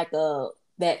 had like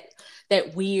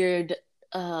that weird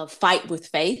fight with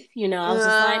faith. I was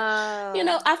just like,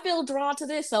 uh, I feel drawn to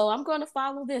this, so I'm going to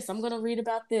follow this. I'm going to read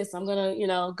about this. I'm going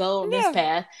to, go on this yeah.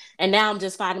 path. And now I'm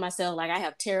just finding myself like I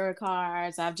have tarot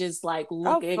cards. I'm just like Oh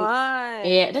looking.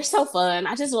 Yeah, they're fun. so fun.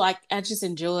 I just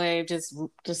enjoy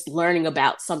just learning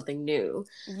about something new.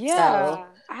 So Yeah,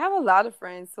 I have a lot of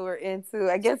friends who are into,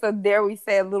 I guess, dare we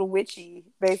say, a little witchy,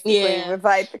 basically, yeah. with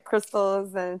like the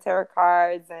crystals and tarot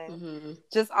cards and Mm-hmm.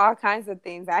 just all kinds of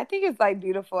things. I think it's like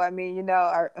beautiful. I mean,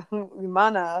 our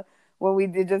Imana, when we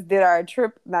did our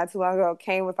trip not too long ago,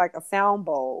 came with like a sound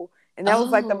bowl. And that was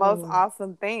like the most Oh,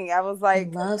 awesome thing. I was I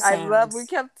like, love we sounds.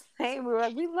 kept saying, we were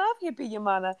like, we love hippie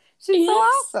Yamana. She's so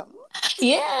Yes. awesome.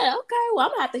 Yeah. Okay. Well,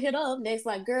 I'm gonna have to hit her up next.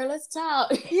 Like, girl, let's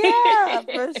talk. Yeah,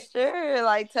 for sure.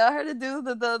 Like tell her to do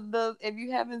the if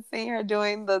you haven't seen her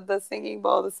doing the singing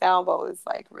bowl, the sound bowl is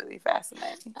like really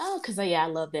fascinating. Oh, because yeah, I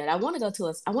love that. I want to go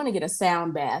to I want to get a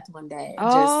sound bath one day. Just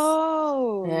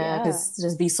Oh, yeah, yeah.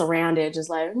 just be surrounded, just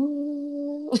like.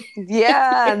 Mm.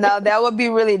 Yeah, no, that would be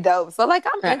really dope. So like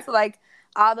I'm Right. into like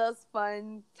all those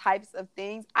fun types of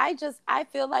things. I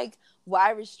feel like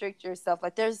why restrict yourself?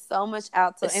 Like there's so much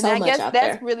out to There's and so I much guess out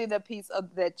that's there. really the piece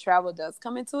of that travel does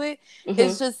come into it. It's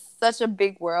Mm-hmm. just such a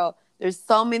big world. There's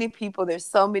so many people, there's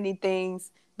so many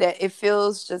things that it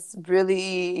feels just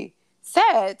really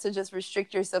sad to just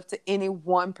restrict yourself to any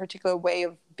one particular way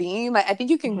of being. Like I think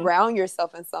you can Mm-hmm. ground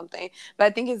yourself in something, but I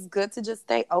think it's good to just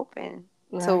stay open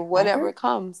to Right. I agree. whatever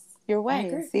comes your I way and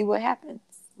agree. see what happens.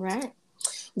 Right.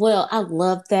 Well, I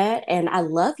love that, and I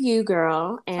love you,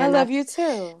 girl. I And love you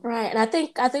too. right, and I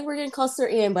think we're getting closer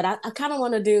in, but I kind of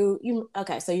want to do you.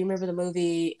 Okay, so you remember the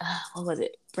movie? What was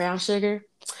it? Brown Sugar.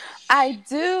 I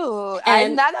do. I'm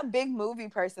And not a big movie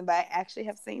person, but I actually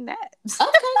have seen that.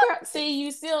 okay, girl. See,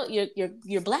 you still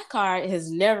your black card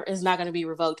is not going to be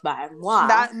revoked by moi.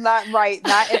 Not right.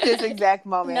 Not at this exact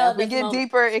moment. No, As we this get moment.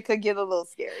 deeper, it could get a little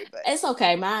scary, but It's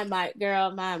okay. Mine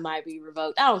might be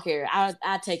revoked. I don't care.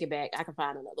 I take it back. I can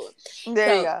find another one.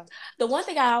 there you So go. the one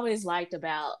thing I always liked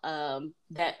about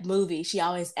that movie, she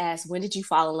always asked, "When did you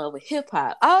fall in love with hip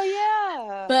hop?" Oh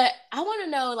yeah. But I want to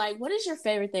know, like, what is your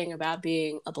favorite thing about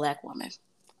being a black woman?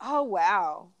 Oh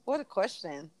wow. What a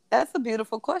question. That's a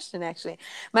beautiful question, actually.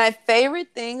 My favorite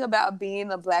thing about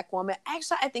being a black woman,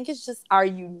 actually, I think it's just our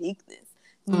uniqueness.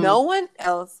 Mm. No one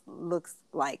else looks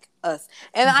like us.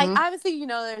 And I Mm-hmm. obviously,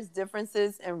 there's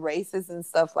differences in races and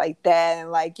stuff like that.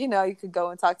 And like, you could go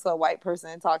and talk to a white person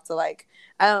and talk to like,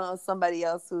 I don't know, somebody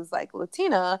else who's like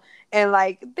Latina and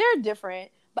like they're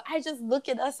different. But I just look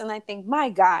at us and I think, my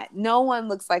God, no one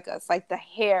looks like us. Like the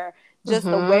hair, just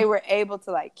the way Mm-hmm. we're able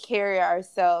to like carry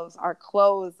ourselves, our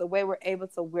clothes, the way we're able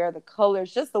to wear the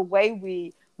colors, just the way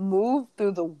we move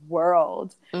through the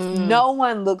world. Mm. No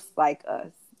one looks like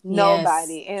us. Yes.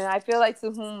 Nobody. And I feel like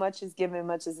to whom much is given,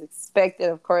 much is expected,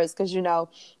 of course, because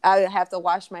I have to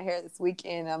wash my hair this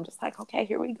weekend. I'm just like, okay,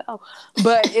 here we go.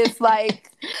 But it's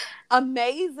like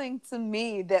amazing to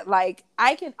me that like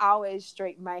I can always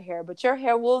straighten my hair, but your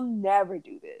hair will never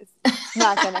do this. It's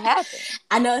not gonna happen.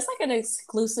 I know it's like an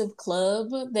exclusive club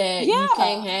that you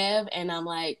can't Yeah. have, and I'm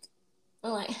like,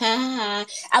 ha, ha.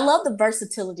 I love the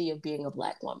versatility of being a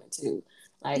Black woman too.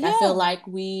 Like, I feel Yeah. like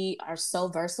we are so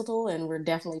versatile and we're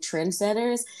definitely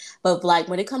trendsetters. But like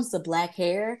when it comes to Black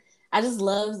hair, I just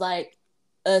love like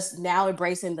us now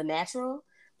embracing the natural,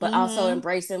 but also Mm-hmm.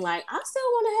 embracing like I still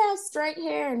want to have straight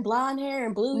hair and blonde hair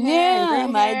and blue hair and Yeah, I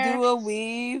green might hair. do a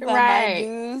weave. I might Right.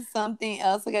 do something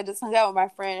else. Like I just hung out with my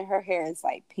friend, and her hair is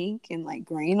like pink and like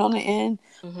green on the end.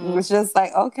 It Mm-hmm. was just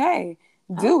like, okay,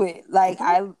 do Oh, it. Like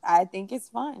okay. I think it's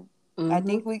fun. I Mm-hmm.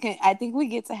 think we can. I think we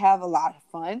get to have a lot of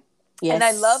fun, and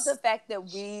I love the Yes. fact that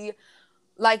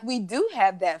we do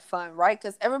have that fun, right?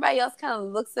 Because everybody else kind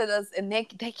of looks at us and they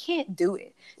can't do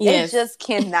it. They Yes. just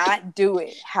cannot do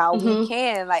it how we Mm-hmm.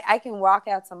 can. Like I can walk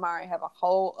out tomorrow and have a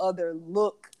whole other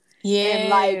look, and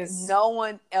like Yes. no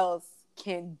one else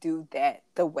can do that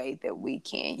the way that we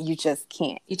can. You just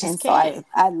can't. You just And so can't.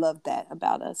 I love that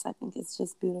about us. I think it's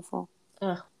just beautiful.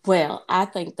 Well, I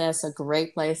think that's a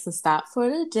great place to stop for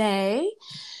today.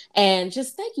 And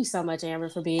just thank you so much, Amber,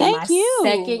 for being my Thank you.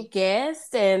 second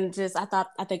guest. And just, I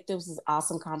think this was an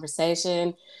awesome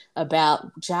conversation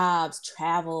about jobs,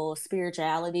 travel,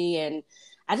 spirituality. And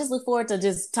I just look forward to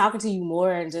just talking to you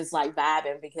more and just like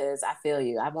vibing because I feel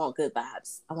you. I want good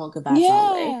vibes. I want good vibes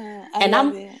only. Yeah, I And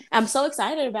love it. I'm so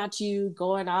excited about you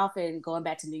going off and going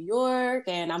back to New York.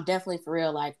 And I'm definitely for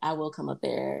real, like I will come up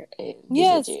there and visit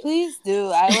Yes, you. please do.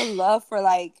 I would love for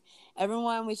like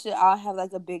everyone, we should all have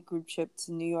like a big group trip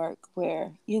to New York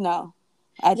where,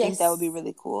 I think that would be Yes.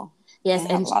 really cool Yes.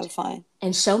 and have a lot of fun.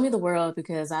 And show me the world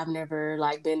because I've never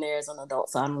like been there as an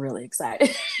adult, so I'm really excited.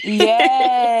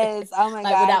 Yes. Oh my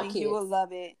Like God, I without think you will kids.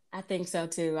 love it. I think so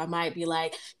too. I might be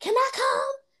like, can I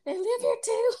come and live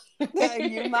here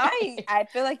You might. too? I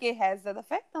feel like it has that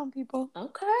effect on people.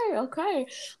 Okay, okay.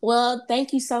 Well,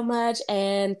 thank you so much.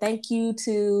 And thank you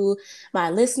to my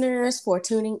listeners for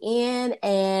tuning in.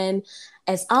 And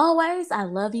as always, I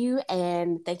love you.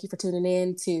 And thank you for tuning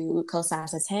in to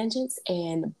Co-Sides and Tangents.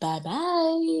 And bye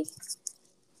bye.